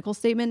a political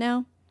statement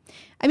now?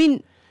 I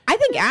mean, I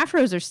think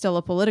afros are still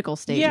a political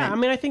statement. Yeah, I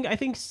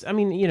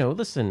mean, you know,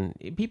 listen,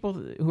 people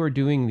who are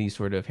doing these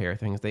sort of hair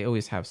things, they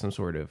always have some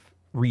sort of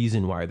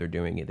reason why they're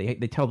doing it. They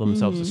tell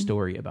themselves a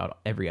story about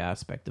every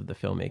aspect of the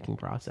filmmaking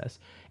process,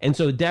 and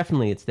so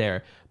definitely it's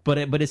there. But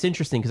it's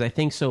interesting because I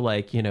think so.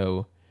 Like, you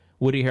know,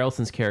 Woody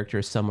Harrelson's character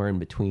is somewhere in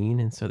between,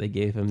 and so they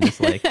gave him this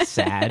like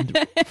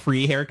sad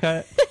free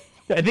haircut.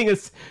 I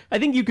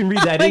think you can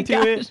read that my into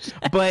it,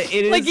 gosh. but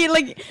it is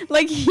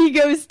like he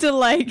goes to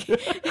like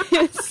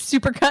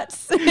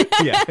supercuts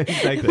yeah,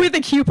 exactly. with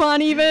a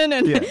coupon even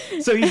and Yeah.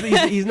 So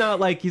he's not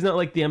like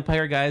the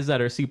Empire guys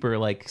that are super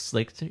like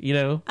slicked, you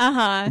know.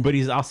 But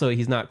he's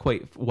not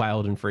quite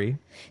wild and free.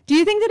 Do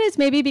you think that it's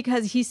maybe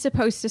because he's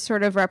supposed to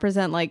sort of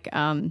represent like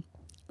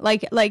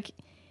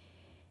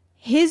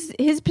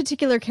his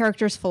particular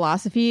character's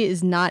philosophy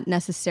is not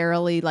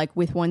necessarily like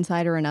with one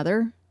side or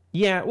another?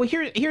 Yeah. Well,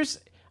 here's.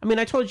 I mean,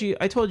 I told you.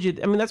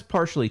 I mean, that's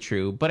partially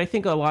true, but I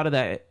think a lot of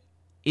that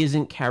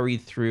isn't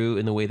carried through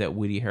in the way that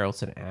Woody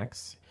Harrelson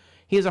acts.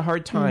 He has a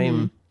hard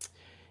time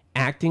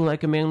acting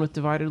like a man with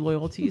divided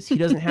loyalties. He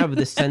doesn't have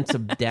the sense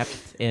of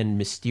depth and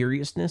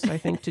mysteriousness, I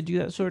think, to do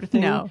that sort of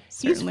thing. No,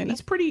 certainly not.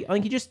 He's pretty,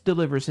 like, he just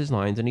delivers his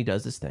lines and he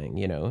does his thing,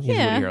 you know, his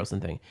Yeah. Woody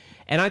Harrelson thing.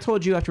 And I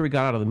told you after we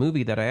got out of the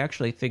movie that I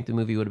actually think the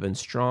movie would have been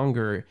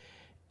stronger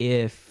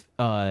if,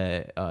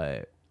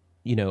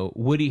 you know,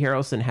 Woody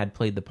Harrelson had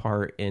played the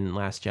part in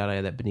Last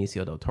Jedi that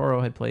Benicio del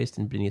Toro had placed,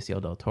 and Benicio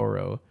del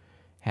Toro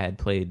had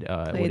played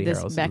Woody this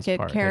Harrelson's Beckett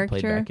part, character.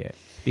 had played Beckett,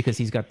 because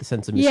he's got the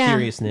sense of Yeah,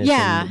 mysteriousness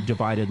yeah. and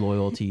divided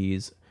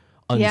loyalties,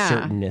 Yeah.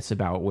 uncertainness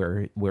about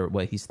where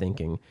what he's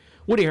thinking.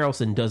 Woody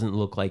Harrelson doesn't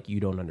look like you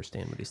don't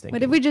understand what he's thinking.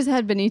 But if we just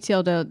had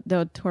Benicio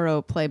del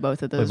Toro play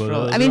both of those both of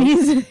roles, those I mean,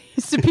 roles?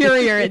 he's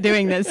superior at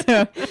doing this.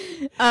 So,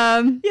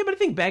 Yeah, but I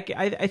think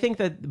I think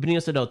that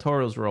Benicio del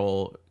Toro's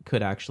role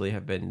could actually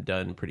have been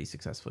done pretty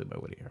successfully by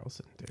Woody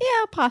Harrelson, too.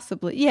 yeah,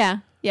 possibly. Yeah.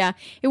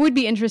 It would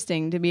be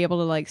interesting to be able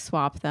to like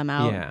swap them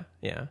out.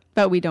 Yeah.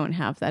 But we don't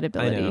have that I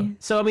ability. know.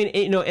 So, I mean,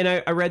 you know, and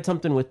I read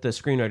something with the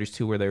screenwriters,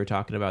 too, where they were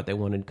talking about they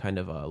wanted kind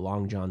of a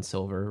Long John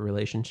Silver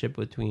relationship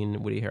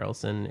between Woody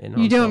Harrelson and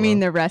Han You don't Solo. mean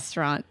the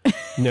restaurant.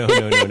 No.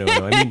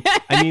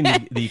 I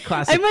mean the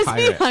classic I must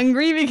pirate. be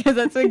hungry because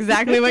that's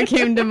exactly what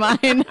came to mind.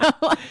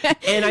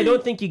 And I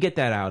don't think you get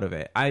that out of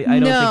it. I don't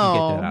think you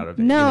get that out of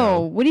it. No, you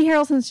know? Woody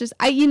Harrelson's just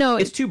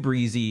It's too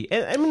breezy.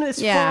 And, I mean,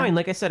 it's Yeah. fine.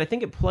 Like I said, I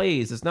think it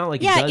plays. It's not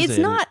like yeah, it doesn't. it's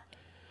not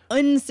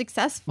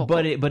unsuccessful,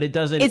 But it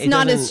doesn't. it's it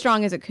not as doesn't-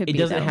 strong as it could It be.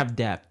 doesn't though. have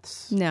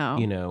depths. No.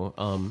 You know,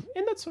 and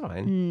that's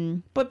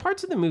fine. But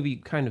parts of the movie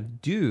kind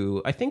of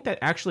do. I think that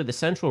actually the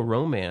central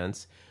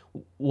romance,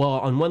 well,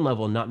 on one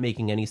level, not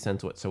making any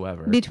sense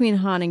whatsoever, between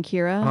Han and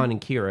Kira. Han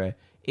and Kira,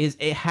 it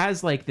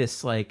has like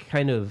this like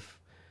kind of,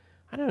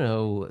 I don't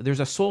know. There's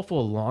a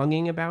soulful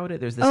longing about it.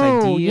 There's this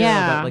Oh, idea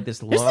yeah. about like this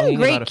There's longing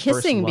some great about a first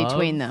kissing love.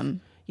 between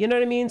them. You know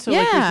what I mean? So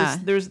Yeah.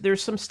 like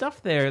there's some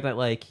stuff there that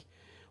like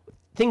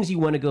things you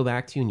want to go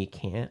back to and you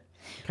can't,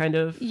 kind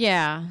of.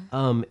 Yeah.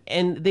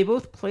 And they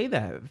both play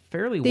that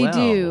fairly They well.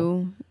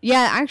 do.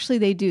 Yeah, actually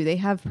they do. They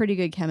have pretty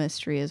good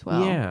chemistry as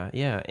well.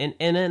 Yeah.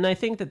 And I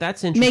think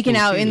that's interesting. Making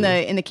out too.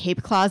 in the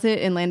cape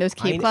closet, in Lando's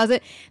cape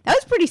closet. That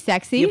was pretty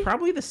sexy. Yeah,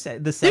 probably the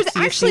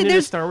sexiest scene in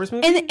a Star Wars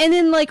movie. And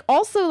then like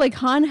also like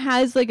Han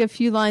has like a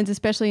few lines,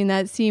 especially in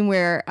that scene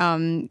where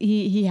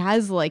he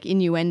has like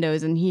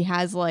innuendos and he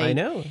has like I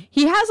know.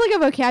 He has like a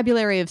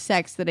vocabulary of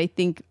sex that I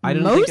think I've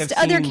other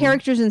seen-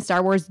 characters in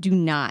Star Wars do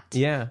not.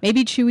 Yeah.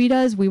 Maybe Chewie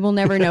does. We will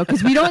never know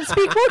because we don't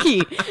speak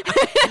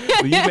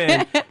Wookiee. Well,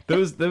 man,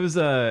 those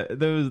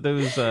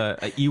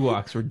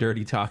Ewoks were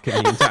dirty talking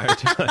the entire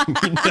time.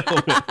 You know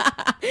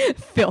it.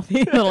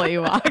 Filthy little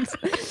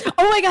Ewoks.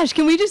 Oh my gosh,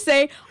 can we just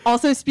say,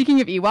 also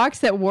speaking of Ewoks,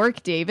 that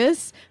Warwick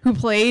Davis, who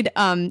played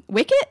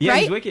Wicket, Yeah,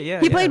 right? he's Wicket, yeah,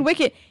 He yeah. played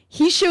Wicket.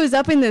 He shows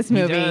up in this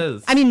movie.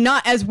 does. I mean,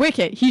 not as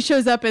Wicket. He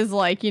shows up as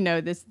like,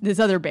 this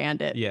other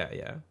bandit. Yeah.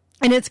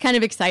 And it's kind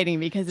of exciting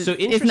because it's nice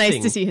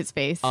interesting. to see his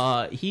face.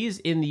 He's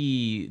in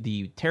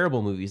the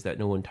terrible movies that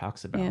no one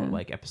talks about, Yeah.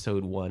 like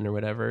Episode 1 or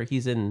whatever.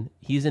 He's in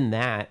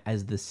that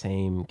as the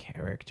same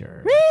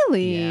character.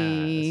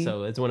 Really? Yeah.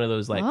 So it's one of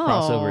those like Oh.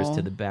 crossovers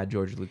to the bad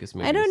George Lucas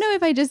movies. I don't know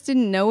if I just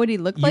didn't know what he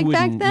looked You like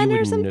back wouldn't- then you or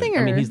wouldn't know- something.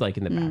 I mean, or- he's like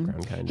in the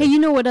background kind Hey, of. you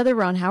know what other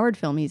Ron Howard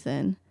film he's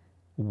in?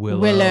 Willow.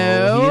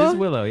 Willow. He is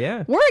Willow,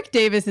 yeah. Warwick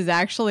Davis is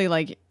actually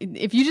like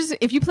if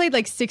you played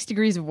like 6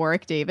 Degrees of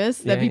Warwick Davis,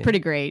 that'd be Yeah. pretty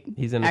great.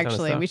 He's in a ton of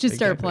actually. stuff. We should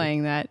start Exactly.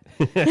 playing that.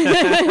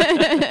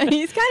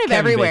 He's kind of Kevin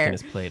everywhere. Bacon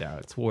is played out.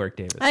 It's Warwick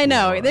Davis. I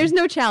know. Come There's on.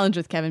 no challenge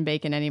with Kevin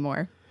Bacon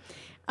anymore.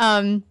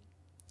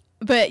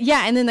 But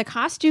yeah, and then the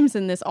costumes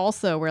in this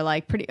also were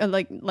like pretty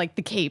like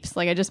the capes.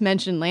 Like I just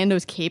mentioned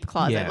Lando's cape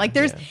closet. Yeah, like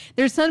there's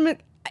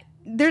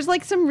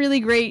like some really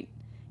great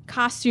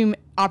costume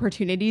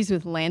opportunities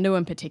with Lando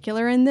in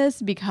particular in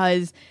this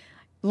because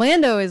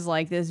Lando is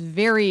like this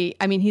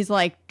he's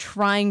like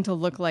trying to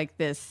look like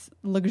this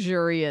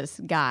luxurious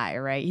guy,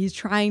 right? He's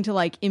trying to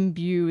like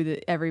imbue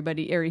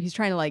everybody, or he's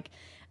trying to like,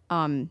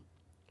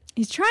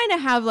 he's trying to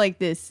have like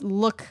this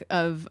look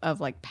of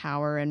like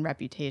power and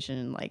reputation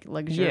and like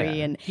luxury.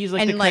 Yeah. And he's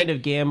like and the kind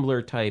of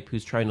gambler type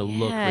who's trying to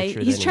look richer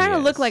he's than trying he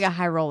to look is. like a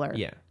high roller.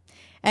 Yeah.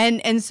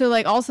 And so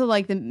like also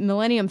like the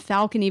Millennium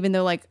Falcon, even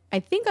though like I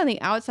think on the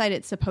outside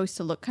it's supposed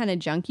to look kind of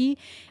junky,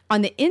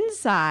 on the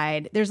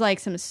inside there's like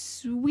some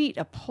sweet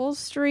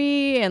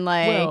upholstery and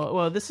like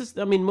Well, this is.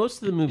 I mean,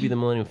 most of the movie, the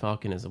Millennium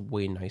Falcon, is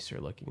way nicer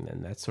looking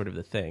than that's sort of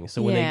the thing.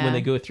 So when Yeah.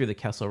 they go through the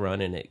Kessel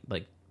Run and it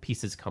like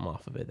pieces come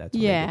off of it, that's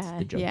when it gets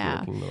the junky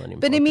looking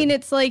Millennium But Falcon. I mean,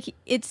 it's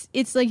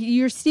like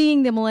you're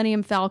seeing the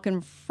Millennium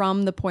Falcon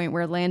from the point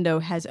where Lando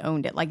has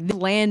owned it, like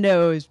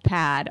Lando's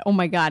pad. Oh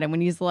my god! And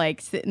when he's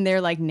like sitting there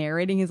like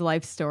narrating his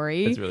life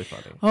story, it's really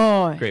funny.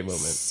 oh, Great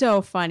moment.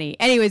 so funny.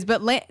 Anyways,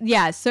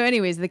 so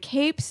anyways, the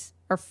capes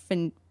are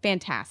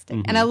fantastic,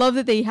 and I love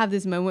that they have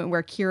this moment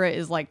where Kira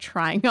is like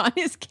trying on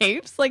his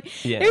capes.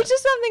 Like Yeah. there's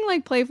just something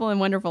like playful and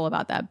wonderful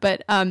about that.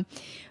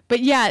 But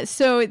yeah,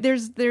 so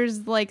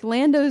there's like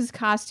Lando's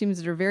costumes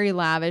that are very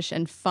lavish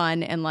and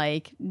fun and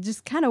like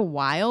just kind of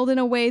wild in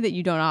a way that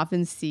you don't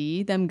often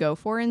see them go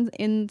for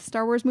in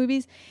Star Wars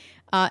movies.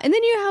 And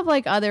then you have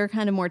like other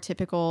kind of more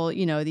typical,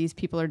 these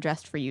people are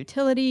dressed for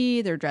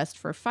utility, they're dressed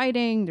for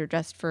fighting, they're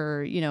dressed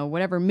for,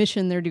 whatever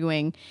mission they're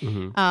doing.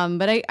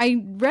 But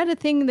I read a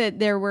thing that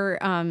there were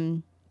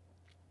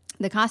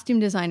the costume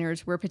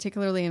designers were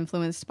particularly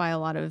influenced by a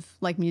lot of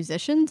like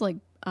musicians, like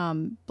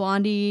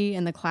Blondie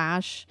and The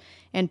Clash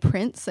and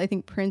Prince. I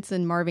think Prince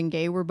and Marvin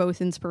Gaye were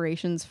both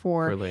inspirations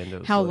for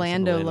Lando's how looks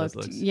and Lando Lando's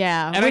looked. looks.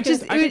 Yeah, And which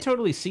I can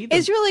totally see that.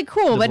 it's really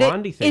cool, the but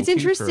Blondie thing it's too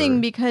interesting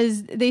for-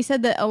 because they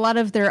said that a lot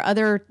of their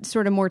other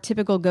sort of more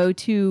typical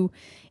go-to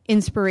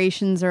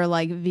inspirations are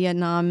like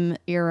Vietnam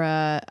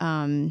era,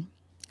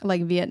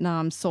 like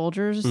Vietnam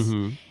soldiers.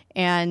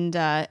 And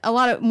a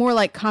lot of more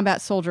like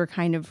combat soldier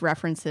kind of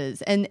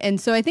references. And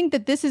so I think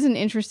that this is an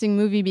interesting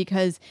movie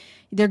because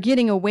they're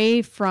getting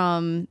away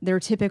from their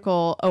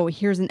typical, oh,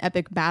 here's an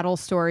epic battle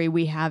story.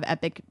 We have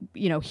epic,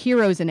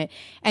 heroes in it.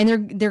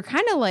 And they're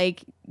kind of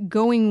like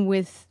going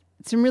with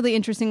some really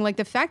interesting, like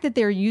the fact that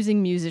they're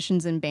using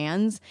musicians and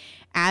bands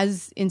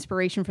as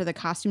inspiration for the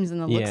costumes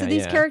and the looks of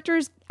these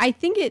characters. I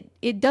think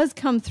it does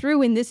come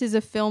through, and this is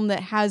a film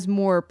that has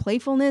more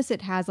playfulness.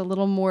 It has a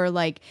little more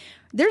like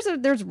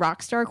there's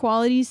rock star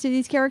qualities to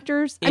these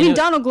characters. I mean,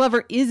 Donald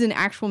Glover is an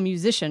actual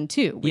musician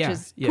too, which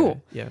is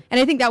cool. Yeah. And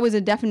I think that was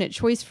a definite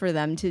choice for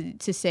them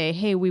to say,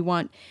 hey, we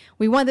want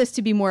this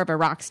to be more of a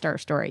rock star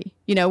story.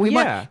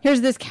 Want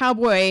here's this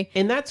cowboy,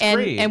 And that's and,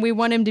 great. and we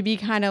want him to be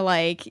kind of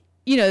like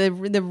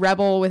the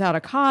rebel without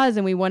a cause,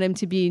 and we want him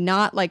to be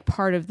not like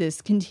part of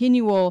this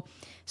continual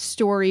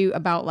story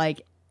about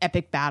like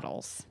epic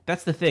battles.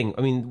 That's the thing.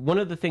 I mean, one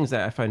of the things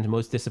that I find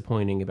most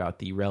disappointing about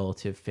the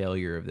relative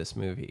failure of this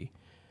movie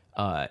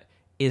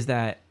is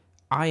that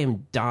I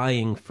am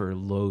dying for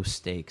low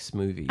stakes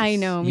movies. I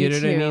know, me you know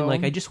too. what I mean?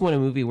 Like, I just want a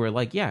movie where,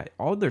 like, yeah,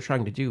 all they're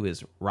trying to do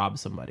is rob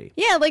somebody.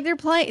 Yeah, like they're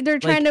trying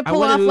to I pull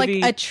want off like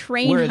movie a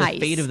train where heist. the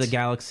fate of the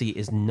galaxy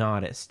is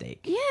not at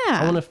stake. Yeah.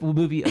 I want a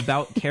movie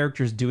about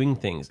characters doing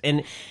things.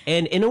 And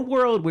in a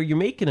world where you're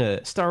making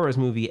a Star Wars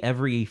movie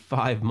every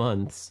 5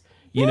 months,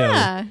 you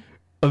know,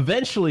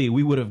 eventually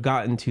we would have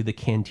gotten to the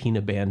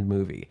Cantina Band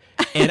movie.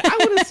 And I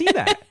want to see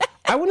that.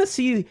 I want to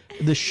see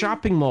the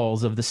shopping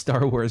malls of the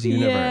Star Wars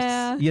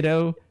universe, you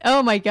know?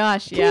 Oh my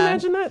gosh, Can you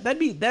imagine that?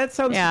 That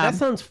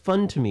sounds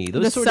fun to me.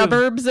 Those the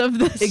suburbs of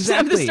the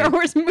Star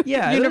Wars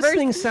universe. Those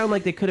things sound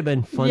like they could have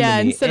been fun to me. Yeah,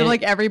 instead of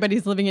like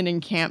everybody's living in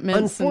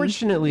encampments.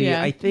 Unfortunately,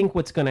 I think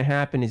what's going to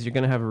happen is you're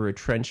going to have a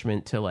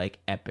retrenchment to like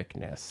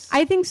epicness.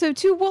 I think so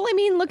too. Well, I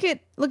mean, look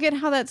at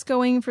how that's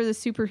going for the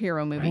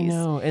superhero movies. I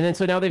know. And then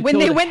so now they've when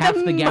killed they went half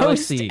the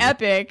galaxy. most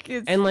epic.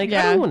 And like,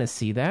 I don't want to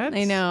see that.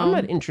 I know. I'm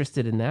not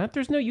interested in that.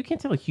 You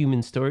can't tell a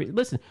human story.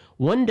 Listen,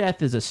 one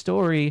death is a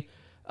story.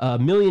 A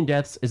million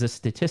deaths is a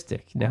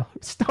statistic. Now,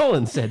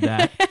 Stalin said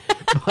that,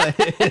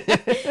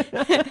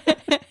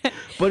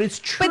 but it's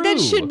true. But that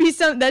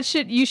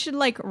should be you should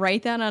like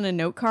write that on a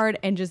note card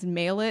and just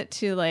mail it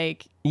to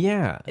like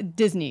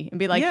Disney and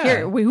be like,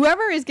 here,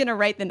 whoever is going to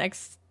write the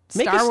next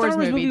Star Wars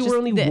movie where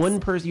only one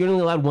person, you're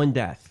only allowed one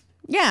death.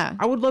 Yeah,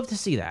 I would love to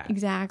see that.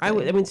 Exactly.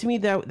 I mean, to me,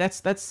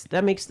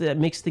 that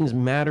makes things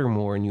matter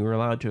more, and you were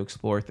allowed to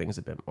explore things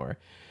a bit more.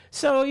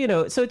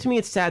 So, so to me,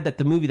 it's sad that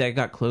the movie that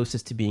got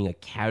closest to being a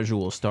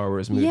casual Star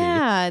Wars movie.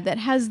 Yeah, that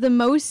has the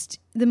most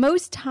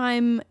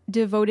time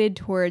devoted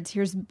towards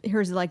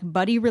here's like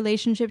buddy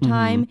relationship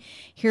time.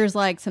 Here's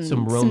like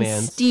some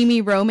romance, some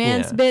steamy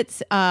romance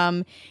bits.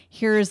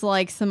 Here's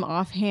like some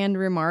offhand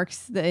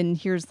remarks, and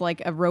here's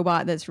like a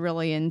robot that's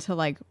really into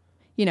like,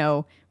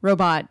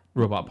 robot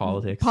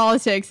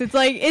politics. It's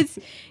like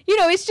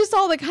it's just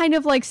all the kind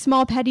of like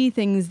small petty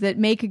things that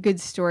make a good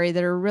story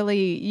that are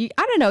really,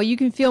 I don't know, you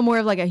can feel more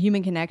of like a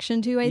human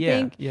connection to, I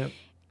think. Yeah.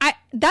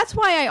 That's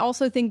why I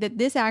also think that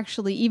this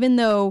actually, even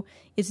though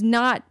it's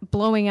not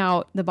blowing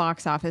out the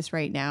box office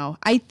right now,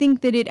 I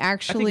think that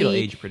it'll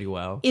age pretty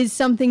well. Is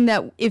something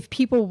that if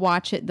people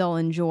watch it, they'll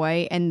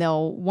enjoy and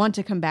they'll want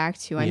to come back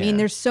to. I mean,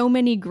 there's so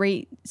many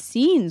great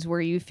scenes where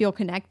you feel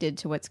connected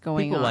to what's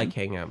going on. People like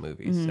hangout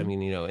movies. I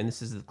mean, and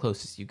this is the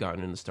closest you've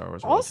gotten in the Star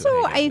Wars world. Also,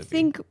 I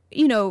think,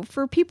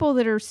 for people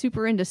that are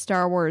super into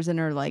Star Wars and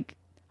are like,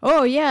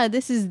 oh yeah,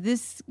 this is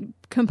this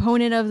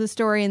component of the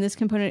story and this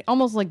component,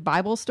 almost like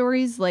Bible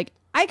stories, like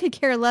I could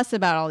care less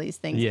about all these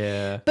things.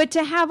 Yeah. But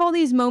to have all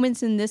these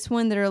moments in this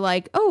one that are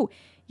like, oh,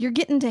 you're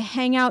getting to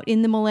hang out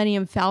in the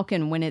Millennium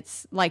Falcon when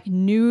it's like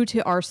new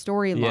to our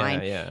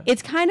storyline. Yeah.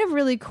 It's kind of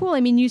really cool.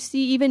 I mean, you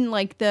see even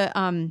like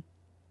the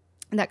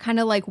that kind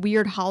of like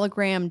weird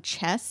hologram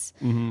chess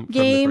game from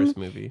the first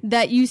movie.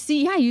 That you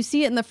see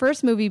it in the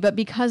first movie, but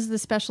because the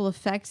special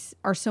effects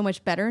are so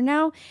much better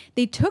now,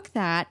 they took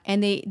that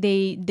and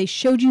they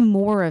showed you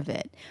more of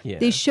it. Yeah.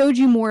 They showed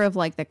you more of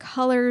like the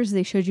colors,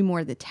 they showed you more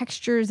of the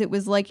textures. It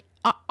was like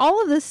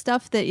all of the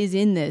stuff that is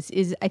in this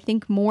is, I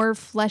think, more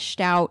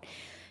fleshed out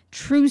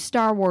true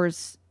Star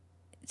Wars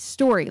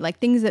story, like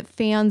things that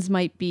fans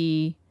might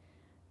be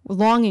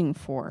longing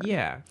for.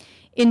 Yeah.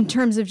 In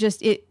terms of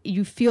just it,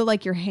 you feel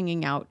like you're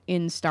hanging out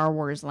in Star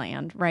Wars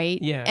land,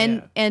 right? Yeah.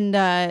 And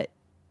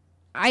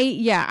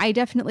I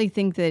definitely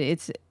think that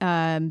it's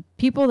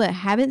people that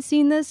haven't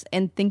seen this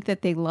and think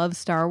that they love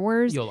Star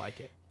Wars. You'll like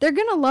it. They're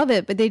gonna love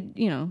it, but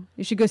you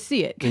should go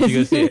see it.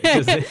 Because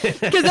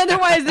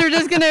otherwise they're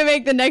just gonna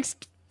make the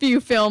next few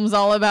films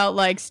all about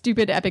like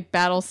stupid epic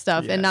battle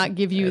stuff and not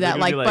give you that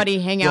like buddy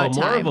hangout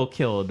time. Marvel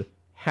killed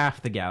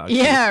half the galaxy.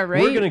 Yeah,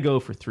 right. We're gonna go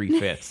for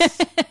 3/5.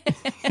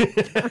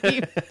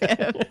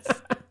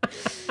 3/5.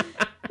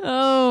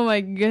 Oh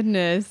my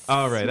goodness!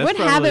 All right, what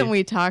haven't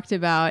we talked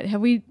about?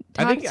 Have we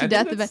talked to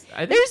death about?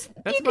 You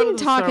can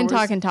talk and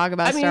talk and talk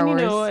about Star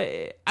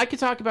Wars. I could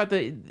talk about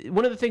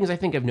one of the things I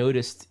think I've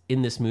noticed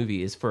in this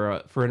movie is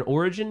for an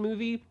origin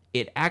movie,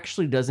 it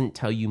actually doesn't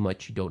tell you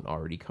much you don't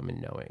already come in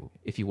knowing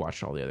if you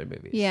watch all the other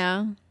movies.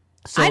 Yeah.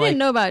 So, I didn't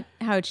know about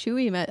how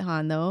Chewie met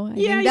Han, though. I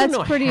think you that's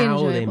don't know pretty how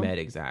enjoyable. they met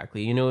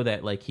exactly. You know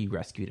that like he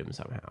rescued him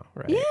somehow,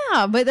 right?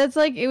 Yeah, but that's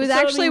like it was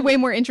way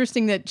more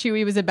interesting that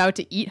Chewie was about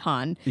to eat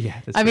Han. Yeah,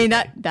 that's I mean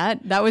funny.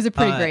 that was a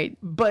pretty great.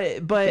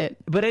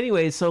 But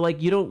anyway, so like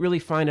you don't really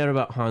find out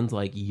about Han's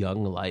like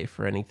young life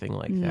or anything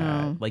like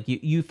that. Like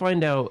you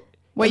find out.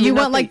 What, you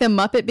want like the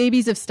Muppet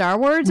Babies of Star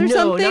Wars or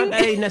something? No, not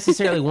that I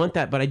necessarily want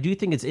that, but I do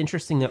think it's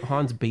interesting that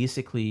Han's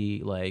basically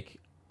like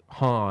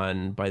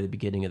Han by the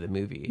beginning of the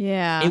movie.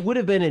 Yeah. It would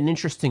have been an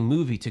interesting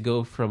movie to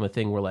go from a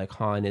thing where like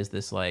Han is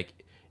this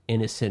like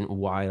innocent,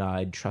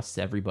 wide-eyed, trusts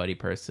everybody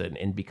person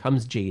and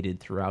becomes jaded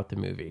throughout the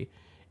movie.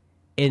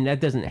 And that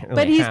doesn't really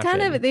But he's happen.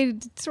 kind of, they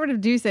sort of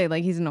do say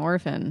like he's an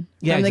orphan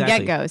Yeah, from exactly.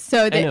 the get-go.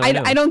 So I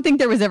know. I don't think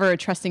there was ever a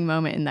trusting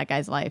moment in that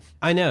guy's life.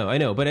 I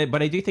know. But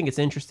I do think it's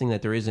interesting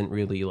that there isn't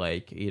really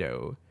like,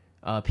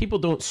 people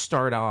don't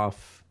start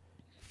off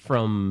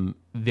from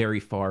very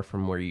far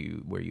from where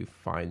you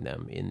find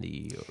them in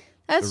the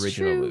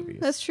original movies.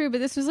 That's true, but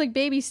this was like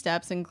baby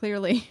steps, and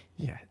clearly,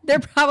 Yeah, they're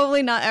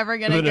probably not ever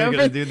going to go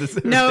for do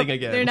this no. thing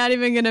again. They're not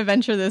even going to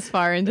venture this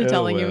far into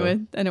telling you well.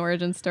 an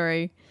origin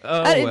story.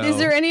 Well. Is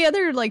there any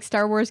other like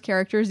Star Wars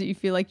characters that you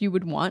feel like you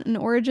would want an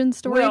origin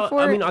story for?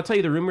 I mean, I'll tell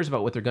you the rumors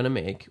about what they're going to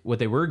make, what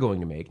they were going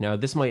to make. Now,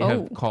 this might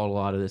have called a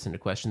lot of this into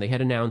question. They had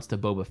announced a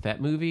Boba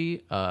Fett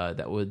movie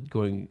that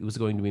was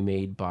going to be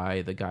made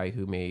by the guy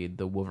who made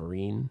the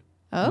Wolverine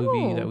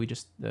movie that we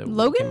just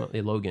Logan.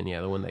 Logan,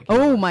 yeah, the one that. Came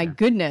Oh out my year.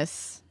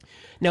 Goodness!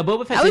 Now,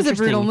 Boba Fett's that was a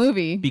interesting brutal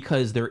movie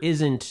because there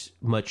isn't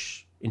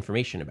much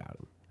information about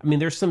him. I mean,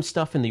 there's some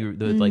stuff in the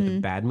like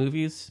the bad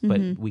movies, but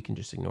we can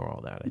just ignore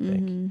all that, I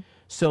think.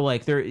 So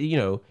like there,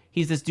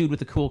 he's this dude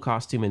with a cool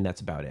costume, and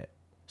that's about it.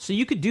 So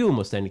you could do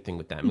almost anything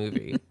with that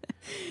movie,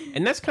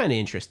 and that's kind of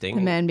interesting.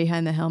 The man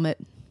behind the helmet.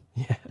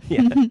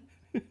 Yeah.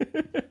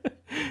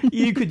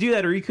 You could do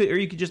that, or you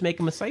could just make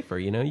him a cipher.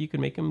 You could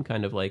make him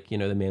kind of like the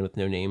man with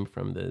no name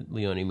from the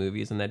Leone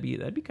movies, and that'd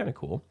be kind of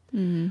cool.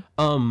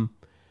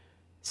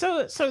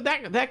 So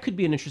that could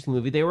be an interesting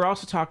movie. They were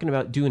also talking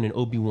about doing an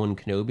Obi-Wan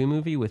Kenobi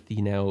movie with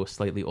the now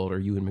slightly older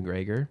Ewan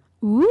McGregor.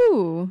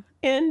 Ooh,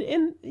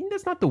 and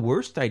that's not the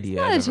worst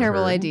idea. Not a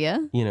terrible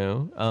idea.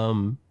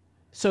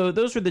 So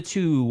those are the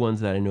two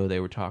ones that I know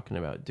they were talking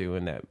about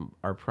doing that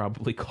are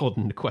probably called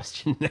into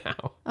question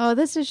now. Oh,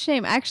 that's a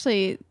shame.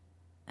 Actually,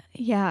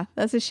 yeah,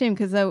 that's a shame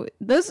because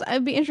those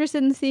I'd be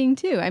interested in seeing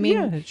too. I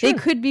mean, They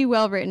could be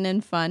well written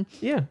and fun.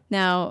 Yeah.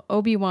 Now,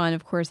 Obi-Wan,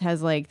 of course,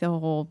 has like the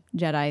whole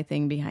Jedi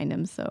thing behind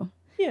him, so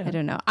yeah. I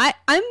don't know.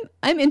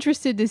 I'm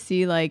interested to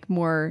see like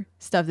more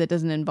stuff that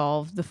doesn't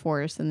involve the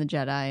Force and the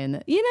Jedi,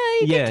 and you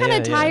get kind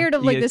of tired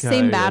of like the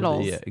same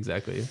battles. Yeah,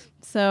 exactly.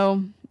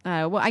 So,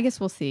 well, I guess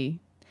we'll see.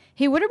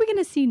 Hey, what are we going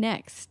to see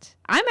next?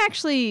 I'm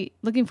actually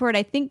looking forward.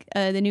 I think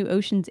the new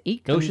Ocean's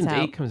 8 comes out. Ocean's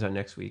 8 comes out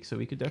next week, so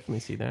we could definitely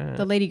see that.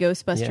 The Lady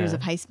Ghostbusters of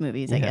heist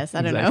movies, I guess.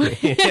 I don't know.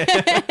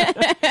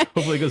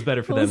 Hopefully it goes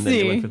better for them than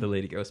it went for the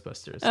Lady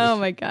Ghostbusters. Oh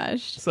my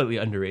gosh. Slightly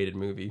underrated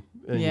movie.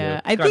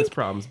 Yeah. I think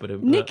problems,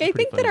 but Nick, I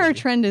think that our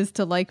trend is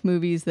to like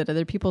movies that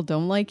other people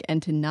don't like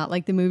and to not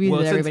like the movies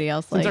that everybody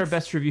else likes. Since our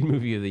best reviewed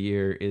movie of the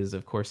year is,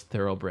 of course,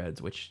 Thoroughbreds,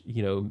 which,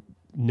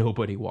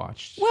 nobody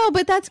watched. Well,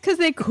 but that's because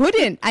they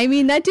couldn't. I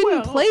mean, that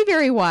didn't play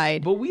very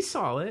wide. But we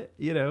saw it,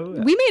 We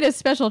made a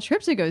special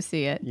trip to go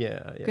see it.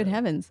 Yeah. Good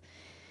heavens.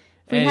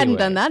 If we hadn't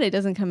done that, it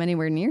doesn't come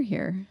anywhere near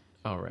here.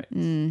 All right.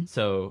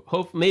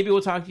 So maybe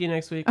we'll talk to you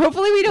next week.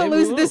 Hopefully we don't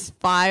lose this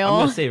file. I'm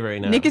going to save it right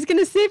now. Nick is going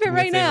to save it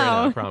right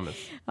now. I promise.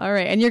 All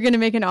right. And you're going to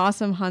make an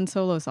awesome Han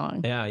Solo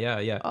song.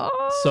 Yeah.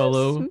 Oh,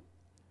 Solo.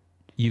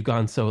 You've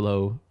gone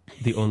solo.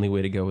 The only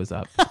way to go is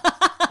up.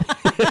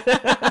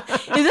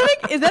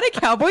 Is that a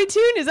cowboy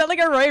tune? Is that like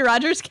a Roy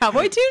Rogers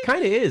cowboy tune?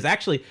 Kind of is,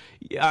 actually.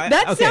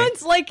 That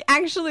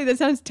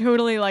sounds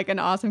totally like an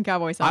awesome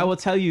cowboy song. I will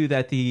tell you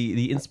that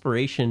the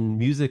inspiration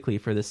musically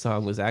for this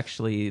song was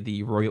actually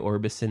the Roy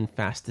Orbison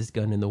Fastest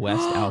Gun in the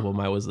West album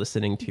I was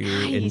listening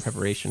to in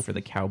preparation for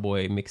the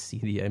cowboy mix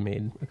CD I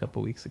made a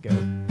couple weeks ago.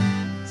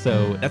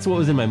 So that's what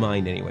was in my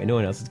mind anyway. No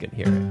one else is going to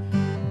hear it.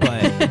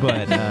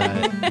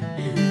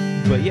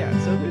 But yeah,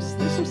 so there's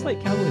some slight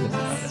cowboyness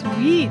about it.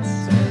 Sweet.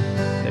 So,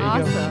 there you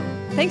awesome. go.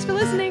 Thanks for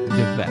listening. The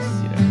best,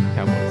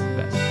 Cowboys the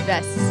best.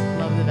 Vests.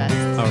 Love the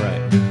vests. All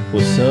right.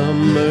 Well,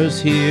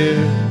 summer's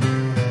here.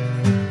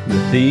 The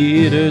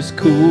theater's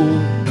cool.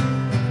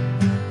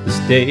 The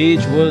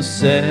stage was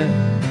set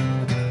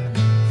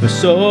for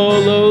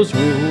Solo's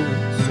rule.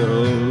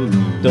 Solo.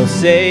 Don't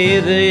say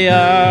they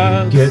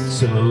are. Get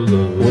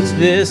solo. What's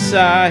this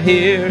I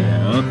hear?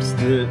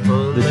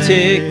 The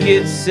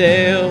ticket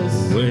sales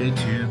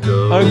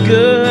are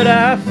good,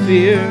 I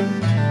fear.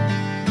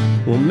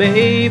 Well,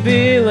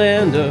 maybe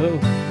Lando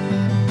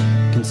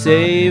can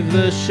save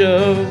the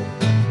show,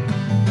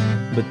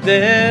 but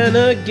then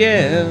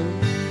again,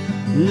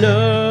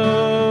 no.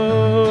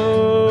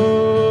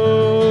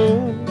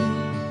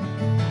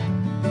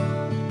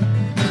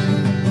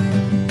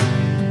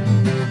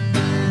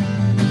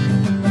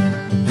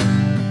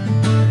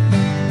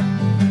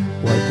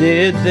 Why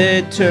did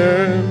they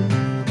turn?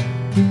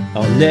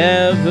 I'll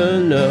never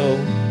know.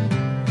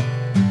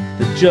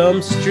 The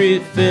Jump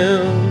Street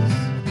films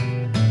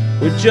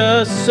were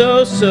just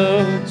so.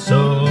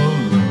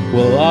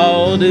 Well,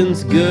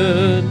 Alden's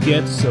good.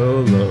 Get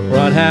solo.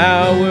 Ron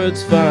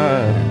Howard's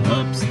fine.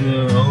 Up's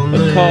the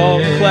only A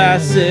cult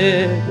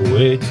classic.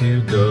 way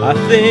to go. I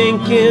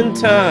think in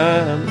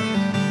time,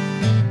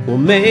 well,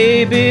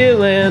 maybe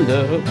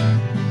Lando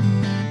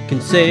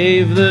can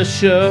save the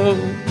show,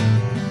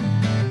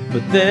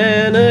 but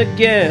then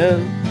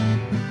again,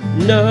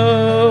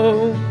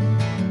 no.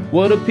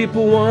 What do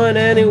people want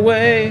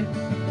anyway?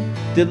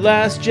 Did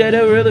Last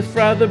Jedi really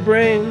fry the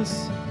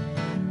brains?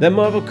 That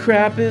Marvel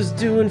crap is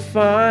doing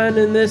fine,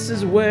 and this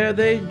is where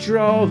they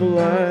draw the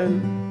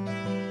line.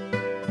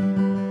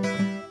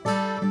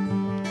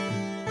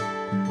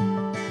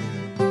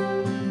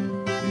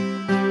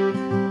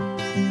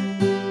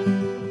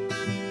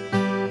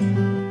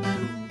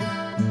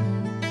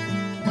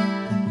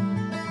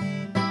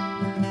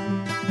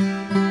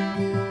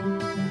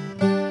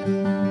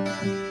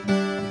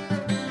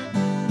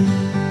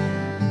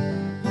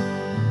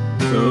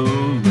 Solo.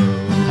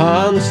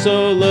 Han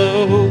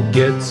Solo.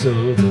 Get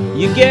solo.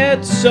 You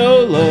get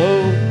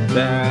solo.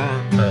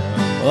 Back.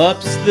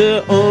 Up's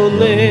the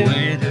only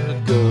Way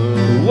to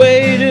go.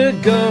 way to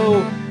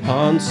go.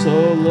 Han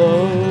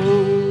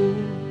Solo.